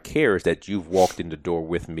townhouse. What I care is that you've walked in the door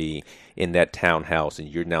with me in that townhouse and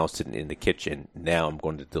you're now sitting in the kitchen. Now I'm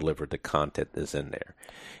going to deliver the content that's in there.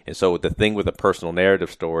 And so the thing with a personal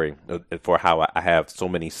narrative story, for how I have so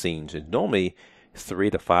many scenes, and normally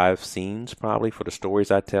 3 to 5 scenes probably for the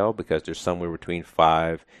stories I tell, because there's somewhere between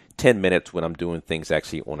 5-10 minutes when I'm doing things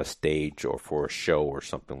actually on a stage or for a show or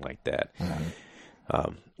something like that,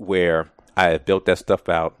 where I have built that stuff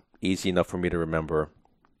out easy enough for me to remember,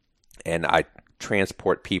 and I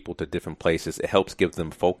transport people to different places. It helps give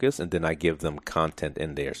them focus, and then I give them content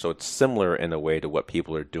in there. So it's similar in a way to what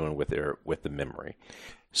people are doing with the memory.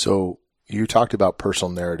 So you talked about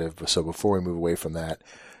personal narrative. So before we move away from that,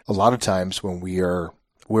 a lot of times when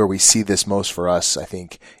where we see this most for us, I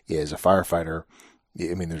think, is a firefighter.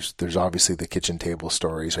 I mean, there's obviously the kitchen table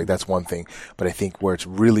stories, right? That's one thing. But I think where it's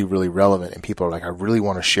really, really relevant and people are like, I really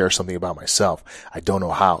want to share something about myself. I don't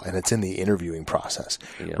know how. And it's in the interviewing process,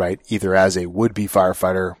 right? Either as a would-be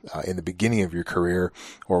firefighter in the beginning of your career,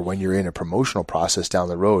 or when you're in a promotional process down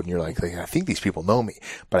the road and you're like, I think these people know me,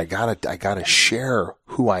 but I gotta share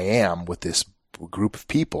who I am with this group of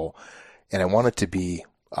people. And I want it to be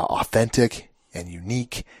authentic and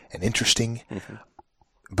unique and interesting. Mm-hmm.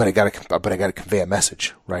 But I gotta convey a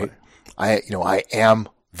message, right? I am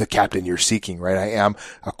the captain you're seeking, right? I am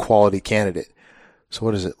a quality candidate. So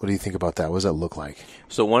what is it? What do you think about that? What does that look like?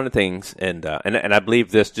 So one of the things, and I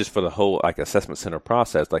believe this just for the whole like assessment center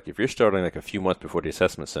process. Like if you're starting like a few months before the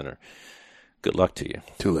assessment center, good luck to you.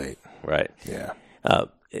 Too late. Right. Yeah.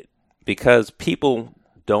 Because people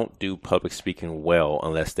don't do public speaking well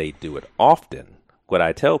unless they do it often. What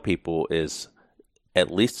I tell people is at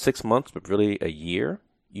least 6 months, but really a year,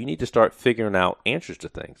 you need to start figuring out answers to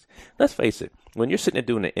things. Let's face it, when you're sitting there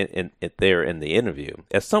doing it there in the interview,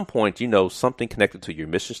 at some point, something connected to your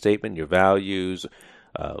mission statement, your values,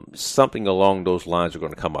 something along those lines are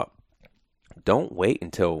going to come up. Don't wait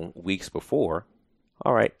until weeks before.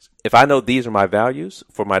 All right, if I know these are my values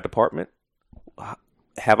for my department,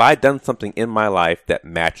 have I done something in my life that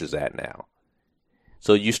matches that now?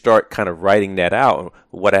 So you start kind of writing that out.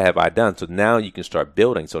 What have I done? So now you can start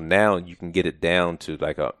building. So now you can get it down to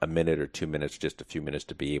like a minute or 2 minutes, just a few minutes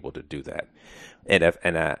to be able to do that. And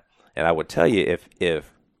I would tell you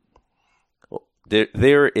if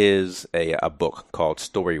there is a book called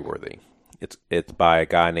Storyworthy. It's by a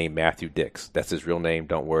guy named Matthew Dix. That's his real name.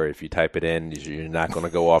 Don't worry. If you type it in, you're not going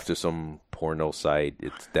to go off to some porno site.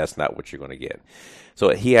 That's not what you're going to get. So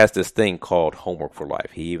he has this thing called Homework for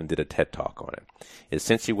Life. He even did a TED Talk on it.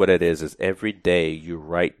 Essentially what it is every day you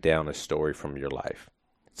write down a story from your life,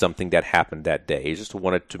 something that happened that day. It's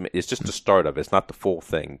just the start of it. It's not the full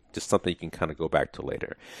thing, just something you can kind of go back to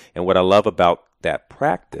later. And what I love about that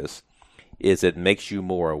practice is it makes you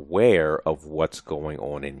more aware of what's going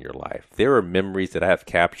on in your life. There are memories that I have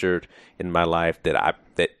captured in my life that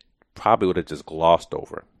probably would have just glossed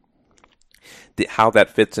over. How that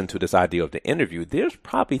fits into this idea of the interview, there's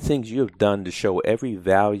probably things you have done to show every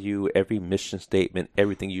value, every mission statement,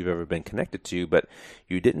 everything you've ever been connected to, but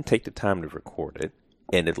you didn't take the time to record it,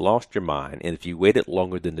 and it lost your mind. And if you waited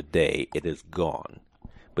longer than the day, it is gone.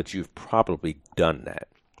 But you've probably done that.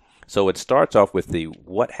 So it starts off with the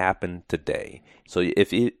what happened today. So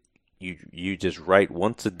if you just write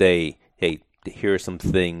once a day, hey, here are some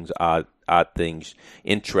things, odd things,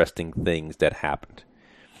 interesting things that happened.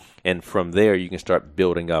 And from there, you can start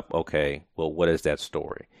building up, okay, well, what is that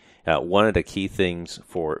story? One of the key things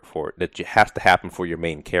for that has to happen for your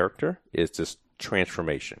main character is this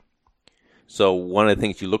transformation. So one of the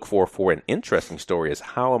things you look for an interesting story is,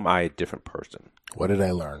 how am I a different person? What did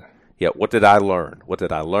I learn? Yeah, what did I learn? What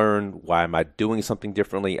did I learn? Why am I doing something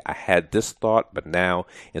differently? I had this thought, but now.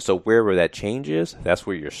 And so wherever that change is, that's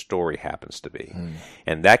where your story happens to be.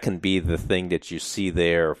 And that can be the thing that you see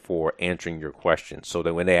there for answering your question. So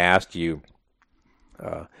that when they ask you,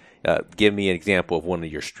 give me an example of one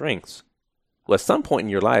of your strengths, well, at some point in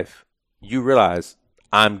your life, you realize,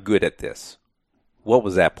 I'm good at this. What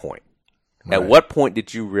was that point? Right. At what point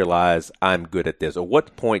did you realize I'm good at this? Or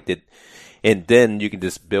what point did... And then you can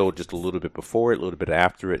just build just a little bit before it, a little bit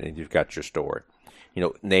after it, and you've got your story.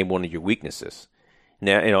 Name one of your weaknesses.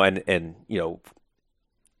 Now, in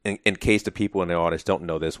case the people in the audience don't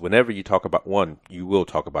know this, whenever you talk about one, you will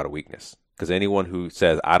talk about a weakness. Because anyone who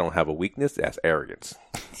says, I don't have a weakness, that's arrogance.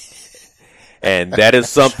 And that is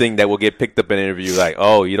something that will get picked up in an interview like,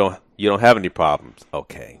 oh, you don't have any problems.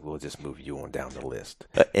 Okay, we'll just move you on down the list.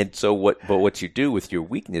 And so what you do with your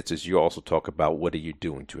weakness is you also talk about what are you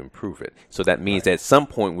doing to improve it. So that means that at some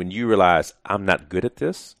point when you realize I'm not good at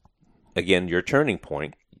this, again, your turning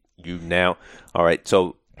point, all right,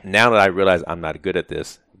 so now that I realize I'm not good at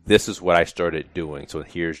this, this is what I started doing. So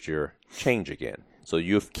here's your change again. So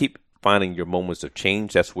you keep finding your moments of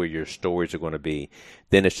change. That's where your stories are going to be.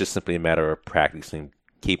 Then it's just simply a matter of practicing,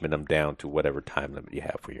 keeping them down to whatever time limit you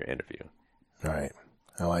have for your interview. All right.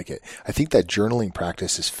 I like it. I think that journaling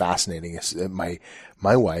practice is fascinating. My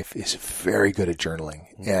wife is very good at journaling.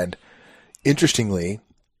 And interestingly,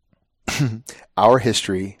 our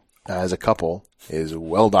history as a couple is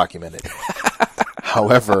well documented.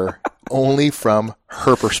 However, only from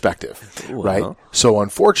her perspective, right? So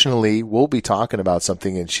unfortunately, we'll be talking about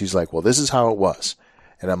something and she's like, well, this is how it was.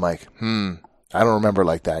 And I'm like, I don't remember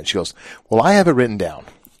like that. And she goes, well, I have it written down.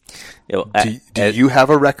 Do you have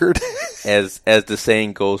a record? as the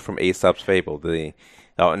saying goes from Aesop's fable,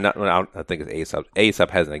 I think it's Aesop.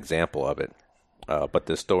 Aesop has an example of it. But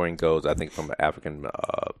the story goes, I think, from an African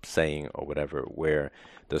saying or whatever, where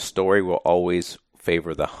the story will always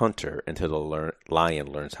favor the hunter until the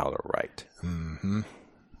lion learns how to write.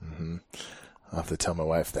 I'll have to tell my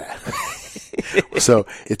wife that. So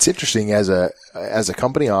it's interesting. As a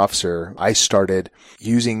company officer, I started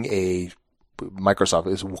using a Microsoft.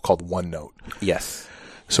 It's called OneNote. Yes.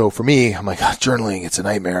 So for me, I'm like, journaling, it's a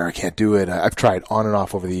nightmare. I can't do it. I've tried on and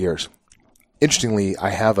off over the years. Interestingly,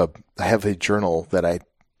 I have a journal that I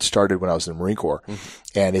started when I was in the Marine Corps,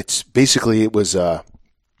 and it's basically it was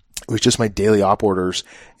just my daily op orders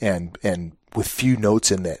and with few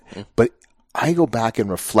notes in it. But I go back and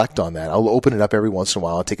reflect on that. I'll open it up every once in a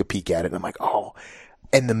while and take a peek at it. And I'm like, oh,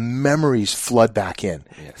 and the memories flood back in.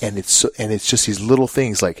 Yes. And it's just these little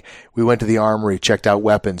things like we went to the armory, checked out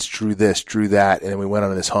weapons, drew this, drew that. And then we went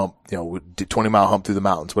on this hump, we did 20-mile hump through the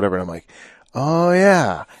mountains, whatever. And I'm like, oh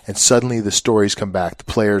yeah. And suddenly the stories come back, the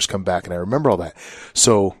players come back, and I remember all that.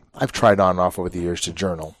 So I've tried on and off over the years to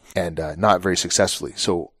journal and, not very successfully.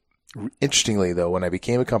 So interestingly though, when I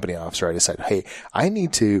became a company officer, I decided, hey, I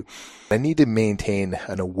need to maintain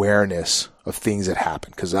an awareness of things that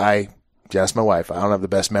happen. Cause just ask my wife, I don't have the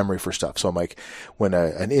best memory for stuff. So I'm like, when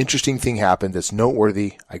an interesting thing happened that's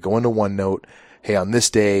noteworthy, I go into OneNote. Hey, on this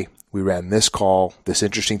day, we ran this call. This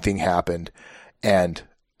interesting thing happened. And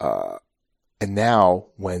now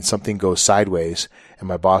when something goes sideways and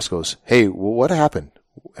my boss goes, hey, well, what happened?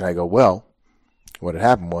 And I go, well, what had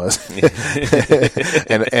happened was,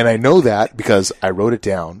 and I know that because I wrote it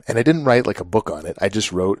down, and I didn't write like a book on it. I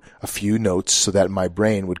just wrote a few notes so that my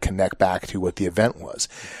brain would connect back to what the event was.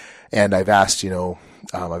 And I've asked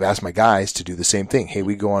my guys to do the same thing. Hey,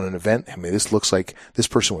 we go on an event. I mean, this looks like this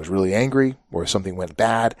person was really angry or something went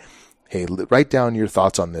bad. Hey, write down your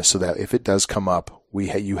thoughts on this so that if it does come up,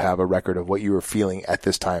 you have a record of what you were feeling at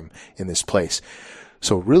this time in this place.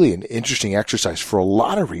 So really an interesting exercise for a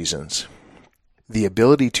lot of reasons. The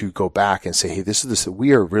ability to go back and say, hey,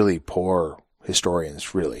 we are really poor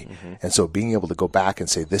historians, really. Mm-hmm. And so being able to go back and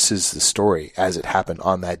say, this is the story as it happened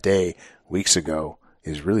on that day weeks ago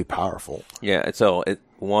is really powerful. Yeah. So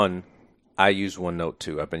I use OneNote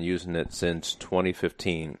too. I've been using it since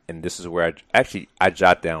 2015, and this is where I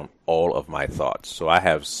jot down all of my thoughts. So I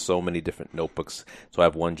have so many different notebooks. So I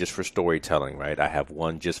have one just for storytelling, right? I have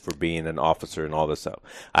one just for being an officer and all this stuff.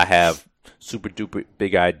 I have super duper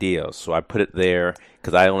big ideas. So I put it there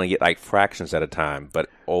because I only get like fractions at a time. But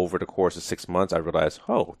over the course of 6 months, I realized,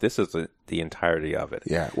 this is the entirety of it.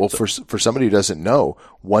 Yeah. Well, for somebody who doesn't know,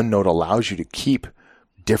 OneNote allows you to keep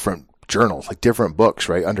different journals, like different books,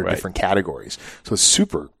 right, under different categories. So it's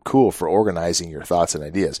super cool for organizing your thoughts and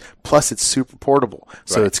ideas. Plus, it's super portable.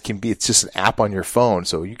 So it's just an app on your phone.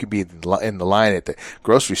 So you could be in the line at the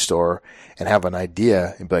grocery store and have an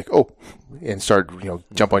idea and be like, and start,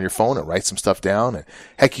 jump on your phone and write some stuff down. And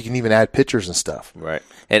heck, you can even add pictures and stuff. Right.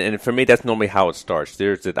 And for me, that's normally how it starts.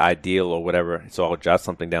 There's that ideal or whatever. So I'll jot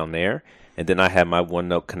something down there. And then I have my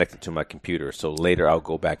OneNote connected to my computer. So later I'll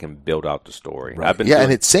go back and build out the story. Right.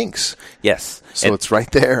 And it syncs. Yes. So it's right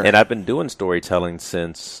there. And I've been doing storytelling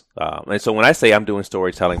since, and so when I say I'm doing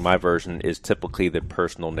storytelling, my version is typically the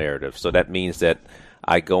personal narrative. So that means that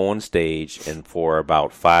I go on stage and for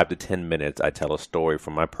about 5 to 10 minutes, I tell a story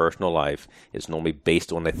from my personal life. It's normally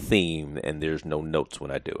based on a theme and there's no notes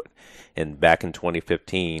when I do it. And back in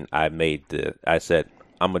 2015, I said,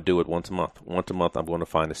 I'm going to do it once a month. Once a month, I'm going to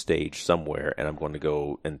find a stage somewhere, and I'm going to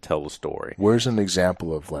go and tell the story. Where's an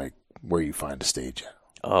example of, where you find a stage at?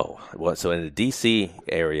 Oh, well, so in the D.C.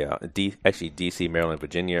 area, D.C., Maryland,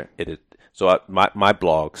 Virginia, it is. So my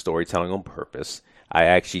blog, Storytelling on Purpose, I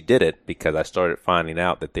actually did it because I started finding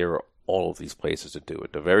out that there are all of these places to do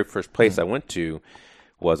it. The very first place I went to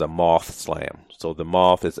was a Moth Slam. So the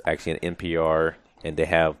Moth is actually an NPR, and they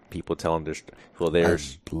have people telling their story. Well, I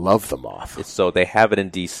love the Moth. So they have it in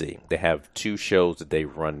D.C. They have 2 shows that they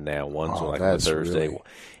run now. One's on a Thursday. Really...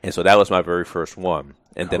 And so that was my very first one.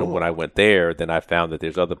 And then when I went there, then I found that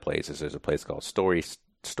there's other places. There's a place called Story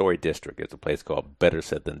District. There's a place called Better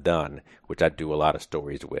Said Than Done, which I do a lot of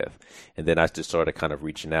stories with. And then I just started kind of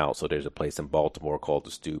reaching out. So there's a place in Baltimore called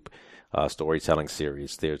The Stoop Storytelling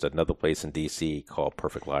Series. There's another place in D.C. called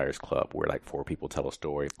Perfect Liars Club where 4 people tell a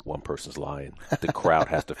story. One person's lying. The crowd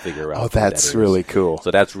has to figure out. That's really cool.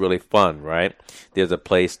 So that's really fun, right? There's a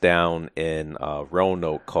place down in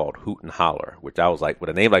Roanoke called Hoot and Holler, which I was like, with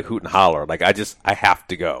a name like Hoot and Holler, I have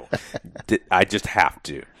to go. I just have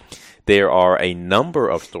to. There are a number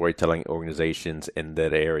of storytelling organizations in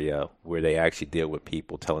that area where they actually deal with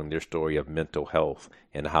people telling their story of mental health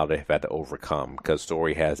and how they've had to overcome, because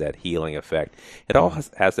story has that healing effect. It all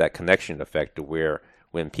has that connection effect to where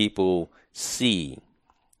when people see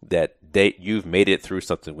that you've made it through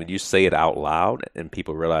something, when you say it out loud and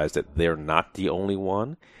people realize that they're not the only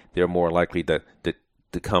one, they're more likely to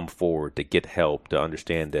come forward, to get help, to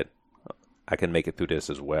understand that I can make it through this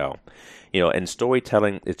as well. And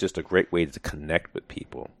storytelling is just a great way to connect with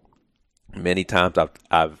people. Many times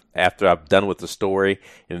after I've done with the story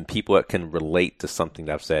and people can relate to something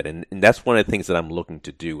that I've said. And that's one of the things that I'm looking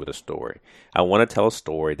to do with a story. I want to tell a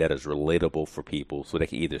story that is relatable for people so they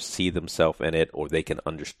can either see themselves in it or they can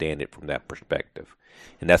understand it from that perspective.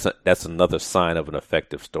 And that's another sign of an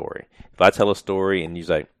effective story. If I tell a story and you're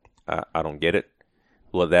like, I don't get it,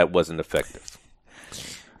 Well, that wasn't effective.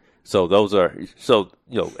 So we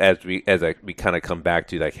kind of come back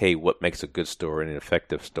to like, hey, what makes a good story and an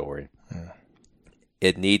effective story?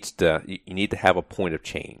 You need to have a point of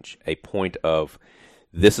change, a point of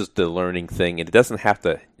this is the learning thing, and it doesn't have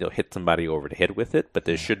to hit somebody over the head with it, but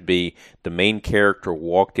there should be the main character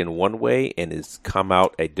walked in one way and is come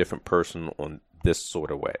out a different person on this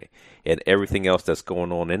sort of way, and everything else that's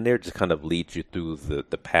going on in there just kind of leads you through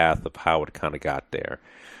the path of how it kind of got there.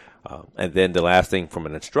 And then the last thing, from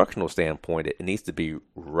an instructional standpoint, it needs to be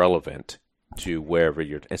relevant to wherever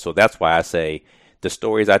you're. And so that's why I say the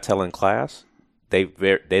stories I tell in class, they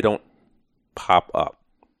don't pop up.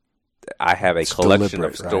 I have a collection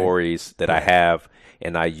of stories that I have,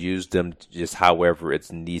 and I use them just however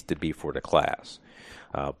it needs to be for the class.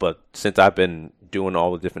 But since I've been doing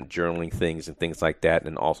all the different journaling things and things like that,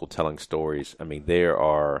 and also telling stories, I mean,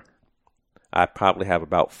 I probably have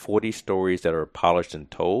about 40 stories that are polished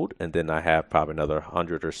and told, and then I have probably another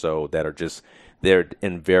 100 or so that are they're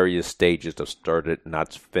in various stages of started,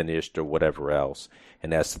 not finished, or whatever else.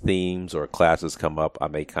 And as themes or classes come up, I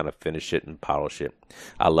may kind of finish it and polish it.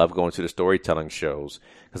 I love going to the storytelling shows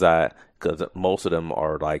because most of them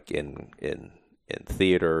are like in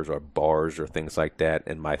theaters or bars or things like that.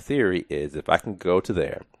 And my theory is if I can go to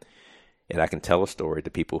there and I can tell a story to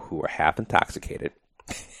people who are half intoxicated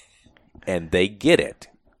and they get it,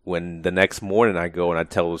 when the next morning I go and I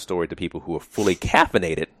tell the story to people who are fully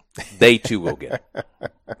caffeinated, they too will get it.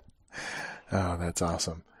 Oh, that's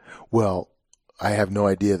awesome. Well, I have no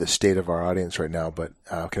idea the state of our audience right now, but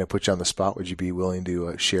can I put you on the spot? Would you be willing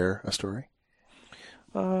to share a story?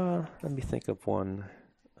 Let me think of one.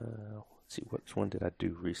 Let's see, which one did I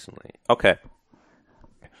do recently? Okay.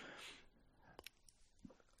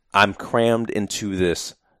 I'm crammed into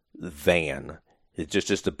this van. It's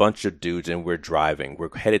just a bunch of dudes, and we're driving.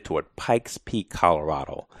 We're headed toward Pikes Peak,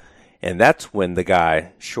 Colorado. And that's when the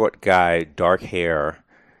guy, short guy, dark hair,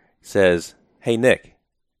 says, "Hey, Nick,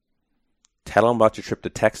 tell him about your trip to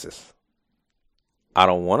Texas." I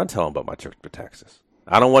don't want to tell him about my trip to Texas.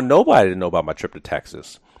 I don't want nobody to know about my trip to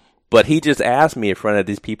Texas. But he just asked me in front of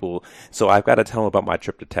these people, so I've got to tell him about my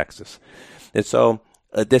trip to Texas. And so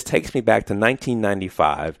this takes me back to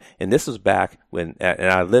 1995, and this was back when, and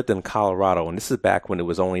I lived in Colorado, and this is back when it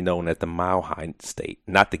was only known as the Mile High State,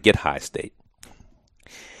 not the Get High State.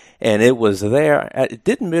 And it was there. It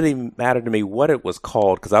didn't really matter to me what it was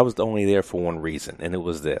called because I was only there for one reason, and it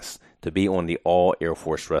was this, to be on the All Air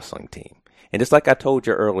Force Wrestling team. And just like I told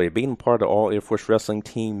you earlier, being part of the All Air Force Wrestling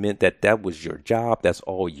team meant that was your job. That's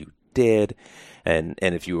all you did. And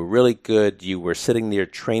if you were really good, you were sitting there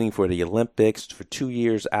training for the Olympics for 2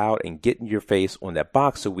 years out and getting your face on that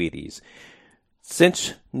box of Wheaties.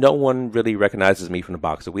 Since no one really recognizes me from the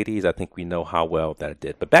box of Wheaties, I think we know how well that I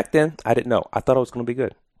did. But back then, I didn't know. I thought I was going to be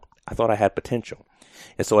good. I thought I had potential.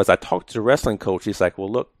 And so as I talked to the wrestling coach, he's like,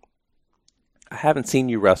 "Well, look, I haven't seen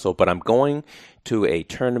you wrestle, but I'm going to a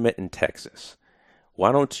tournament in Texas.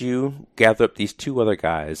 Why don't you gather up these two other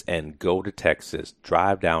guys and go to Texas,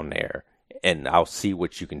 drive down there, and I'll see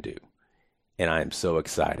what you can do." And I am so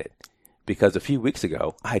excited because a few weeks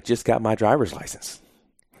ago, I just got my driver's license.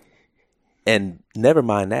 And never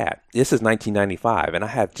mind that, this is 1995, and I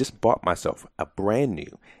have just bought myself a brand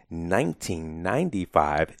new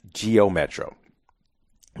 1995 Geo Metro.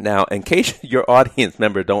 Now, in case your audience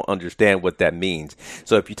member don't understand what that means,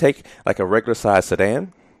 so if you take like a regular size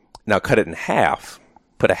sedan, now cut it in half,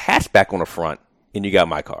 put a hatchback on the front, and you got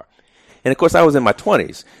my car. And of course, I was in my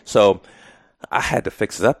 20s, so I had to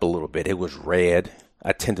fix it up a little bit. It was red.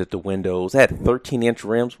 I tinted the windows. I had 13-inch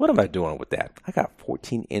rims. What am I doing with that? I got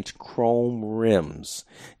 14-inch chrome rims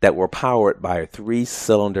that were powered by a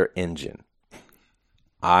 3-cylinder engine.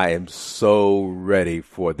 I am so ready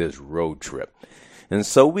for this road trip. And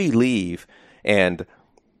so we leave, and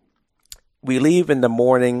we leave in the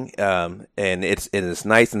morning, and it's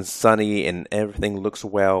nice and sunny, and everything looks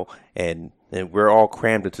well, and we're all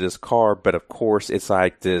crammed into this car. But of course, it's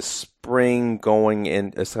like this spring going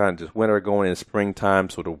in, it's kind of this winter going in springtime,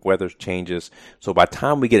 so the weather changes. So by the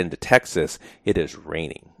time we get into Texas, it is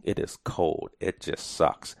raining. It is cold. It just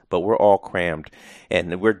sucks. But we're all crammed,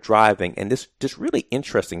 and we're driving, and this really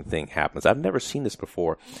interesting thing happens. I've never seen this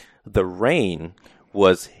before. The rain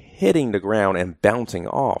was hitting the ground and bouncing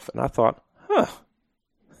off, and I thought,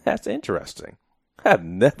 that's interesting. I've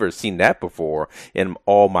never seen that before in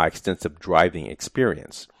all my extensive driving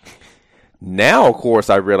experience. Now, of course,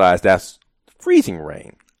 I realize that's freezing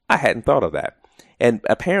rain. I hadn't thought of that. And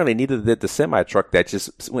apparently neither did the semi-truck that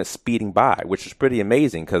just went speeding by, which is pretty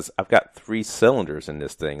amazing because I've got 3 cylinders in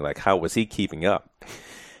this thing. Like, how was he keeping up?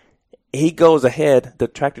 He goes ahead, the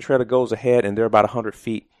tractor trailer goes ahead, and they're about 100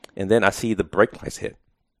 feet. And then I see the brake lights hit.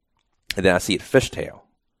 And then I see it fishtail.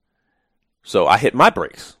 So I hit my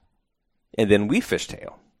brakes. And then we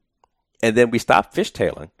fishtail. And then we stop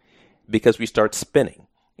fishtailing because we start spinning.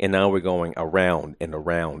 And now we're going around and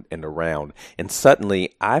around and around. And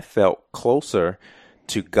suddenly I felt closer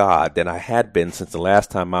to God than I had been since the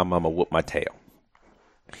last time my mama whooped my tail.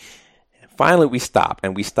 Finally, we stop,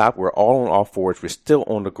 and we're all on all fours. We're still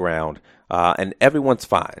on the ground, and everyone's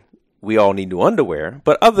fine. We all need new underwear,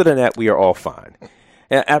 but other than that, we are all fine.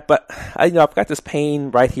 But I've got this pain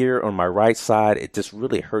right here on my right side. It just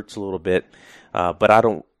really hurts a little bit, but I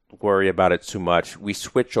don't worry about it too much. We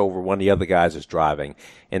switch over. One of the other guys is driving,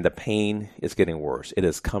 and the pain is getting worse. It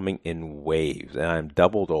is coming in waves, and I'm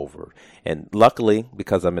doubled over. And luckily,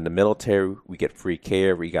 because I'm in the military, we get free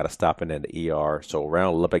care. We got to stop in the ER. So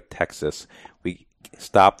around Lubbock, Texas, we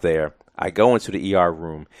stop there. I go into the ER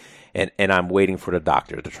room, and I'm waiting for the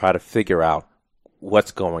doctor to try to figure out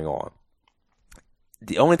what's going on.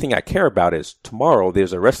 The only thing I care about is tomorrow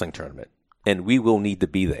there's a wrestling tournament, and we will need to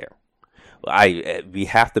be there. We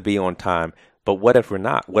have to be on time, but what if we're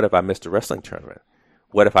not? What if I miss the wrestling tournament?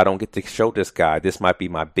 What if I don't get to show this guy? This might be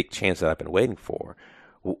my big chance that I've been waiting for.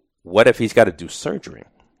 What if he's got to do surgery?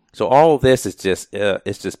 So all of this is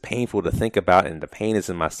it's just painful to think about, and the pain is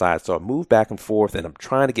in my side. So I move back and forth, and I'm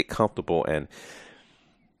trying to get comfortable, and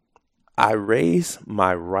I raise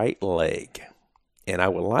my right leg, and I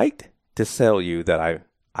would like to tell you that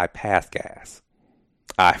I passed gas.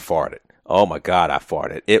 I farted. Oh my God, I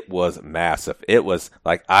farted. It was massive. It was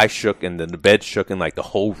like I shook and the bed shook and like the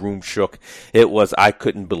whole room shook. I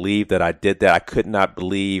couldn't believe that I did that. I could not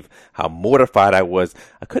believe how mortified I was.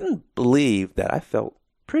 I couldn't believe that I felt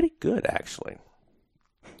pretty good, actually.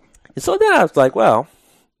 And so then I was like, well,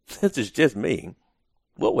 this is just me.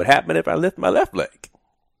 What would happen if I lift my left leg?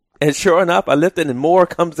 And sure enough, I lift it and more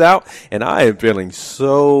comes out, and I am feeling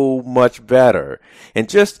so much better. And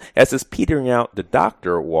just as it's petering out, the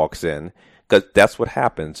doctor walks in, because that's what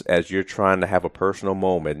happens as you're trying to have a personal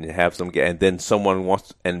moment and have and then someone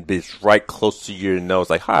wants and be right close to you and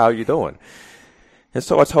knows, like, hi, how you doing? And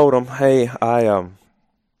so I told him, hey, I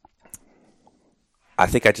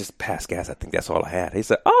think I just passed gas. I think that's all I had. He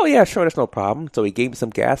said, oh yeah, sure, that's no problem. So he gave me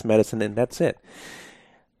some gas medicine, and that's it.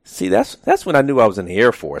 See, that's when I knew I was in the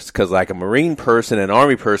Air Force, because like a Marine person, an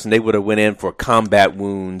Army person, they would have went in for combat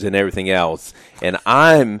wounds and everything else. And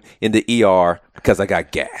I'm in the ER because I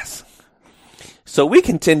got gas. So we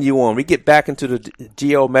continue on. We get back into the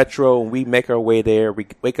Geo Metro, and we make our way there. We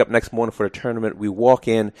wake up next morning for the tournament. We walk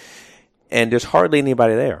in, and there's hardly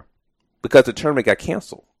anybody there because the tournament got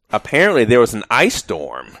canceled. Apparently, there was an ice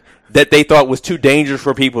storm that they thought was too dangerous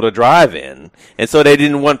for people to drive in, and so they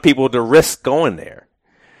didn't want people to risk going there.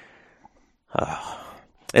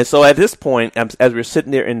 And so at this point, as we're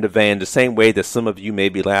sitting there in the van, the same way that some of you may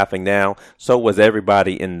be laughing now, so was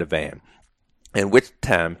everybody in the van. And which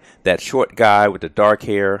time that short guy with the dark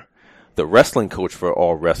hair, the wrestling coach for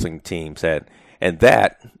all wrestling teams, said, and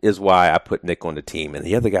that is why I put Nick on the team. And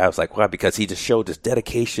the other guy was like, why? Because he just showed this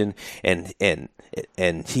dedication and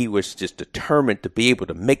he was just determined to be able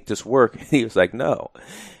to make this work. And he was like, no.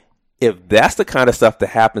 If that's the kind of stuff that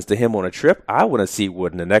happens to him on a trip, I want to see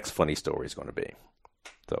what the next funny story is going to be.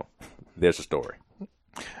 So there's a story.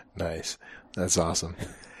 Nice. That's awesome.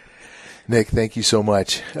 Nick, thank you so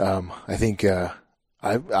much. I think I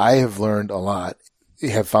have learned a lot.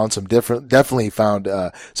 Have found definitely found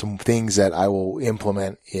some things that I will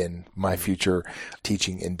implement in my future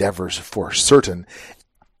teaching endeavors for certain.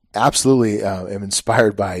 Absolutely am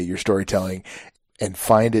inspired by your storytelling and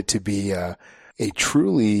find it to be a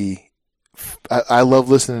truly I love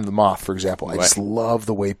listening to The Moth, for example. I just love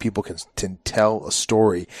the way people can tell a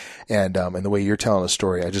story, and the way you're telling a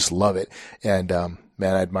story. I just love it, and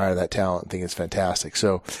man, I admire that talent. I think it's fantastic.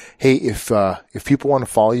 So, hey, if people want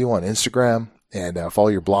to follow you on Instagram and follow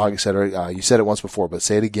your blog, etc., you said it once before, but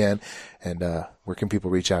say it again. And where can people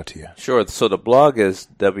reach out to you? Sure. So the blog is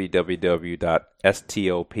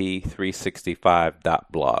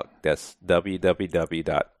www.stop365.blog. That's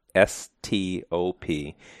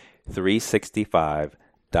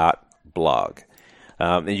www.stop365.blog.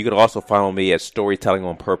 And you can also follow me at Storytelling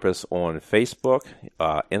on Purpose on Facebook,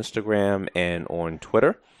 Instagram, and on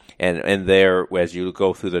Twitter. And there, as you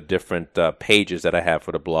go through the different pages that I have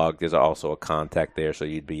for the blog, there's also a contact there, so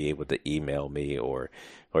you'd be able to email me or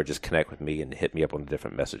or just connect with me and hit me up on the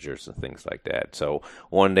different messengers and things like that. So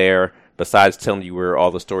on there, besides telling you where all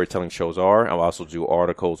the storytelling shows are, I'll also do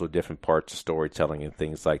articles with different parts of storytelling and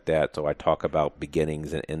things like that. So I talk about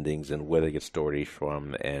beginnings and endings and where to get stories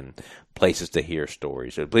from and places to hear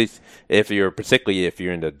stories. At least particularly if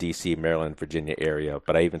you're in the DC, Maryland, Virginia area.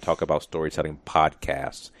 But I even talk about storytelling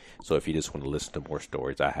podcasts. So if you just want to listen to more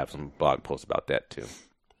stories, I have some blog posts about that too.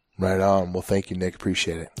 Right on. Well, thank you, Nick.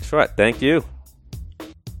 Appreciate it. That's right. Thank you.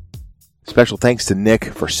 Special thanks to Nick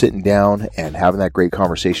for sitting down and having that great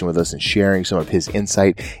conversation with us and sharing some of his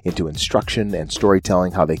insight into instruction and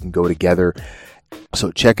storytelling, how they can go together.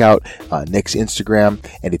 So check out Nick's Instagram.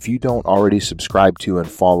 And if you don't already subscribe to and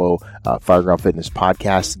follow Fireground Fitness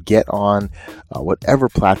Podcast, get on whatever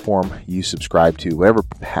platform you subscribe to,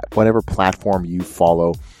 whatever platform you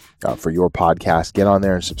follow for your podcast. Get on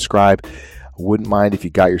there and subscribe. Wouldn't mind if you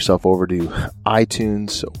got yourself over to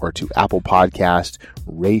iTunes or to Apple Podcast,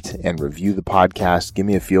 rate and review the podcast. Give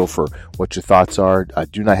me a feel for what your thoughts are.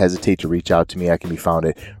 Do not hesitate to reach out to me. I can be found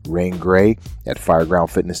at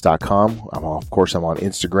raingray@firegroundfitness.com. Of course, I'm on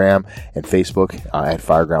Instagram and Facebook at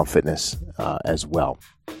Fireground Fitness as well.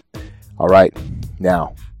 All right,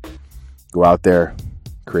 now go out there,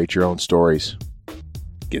 create your own stories,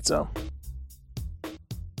 get some.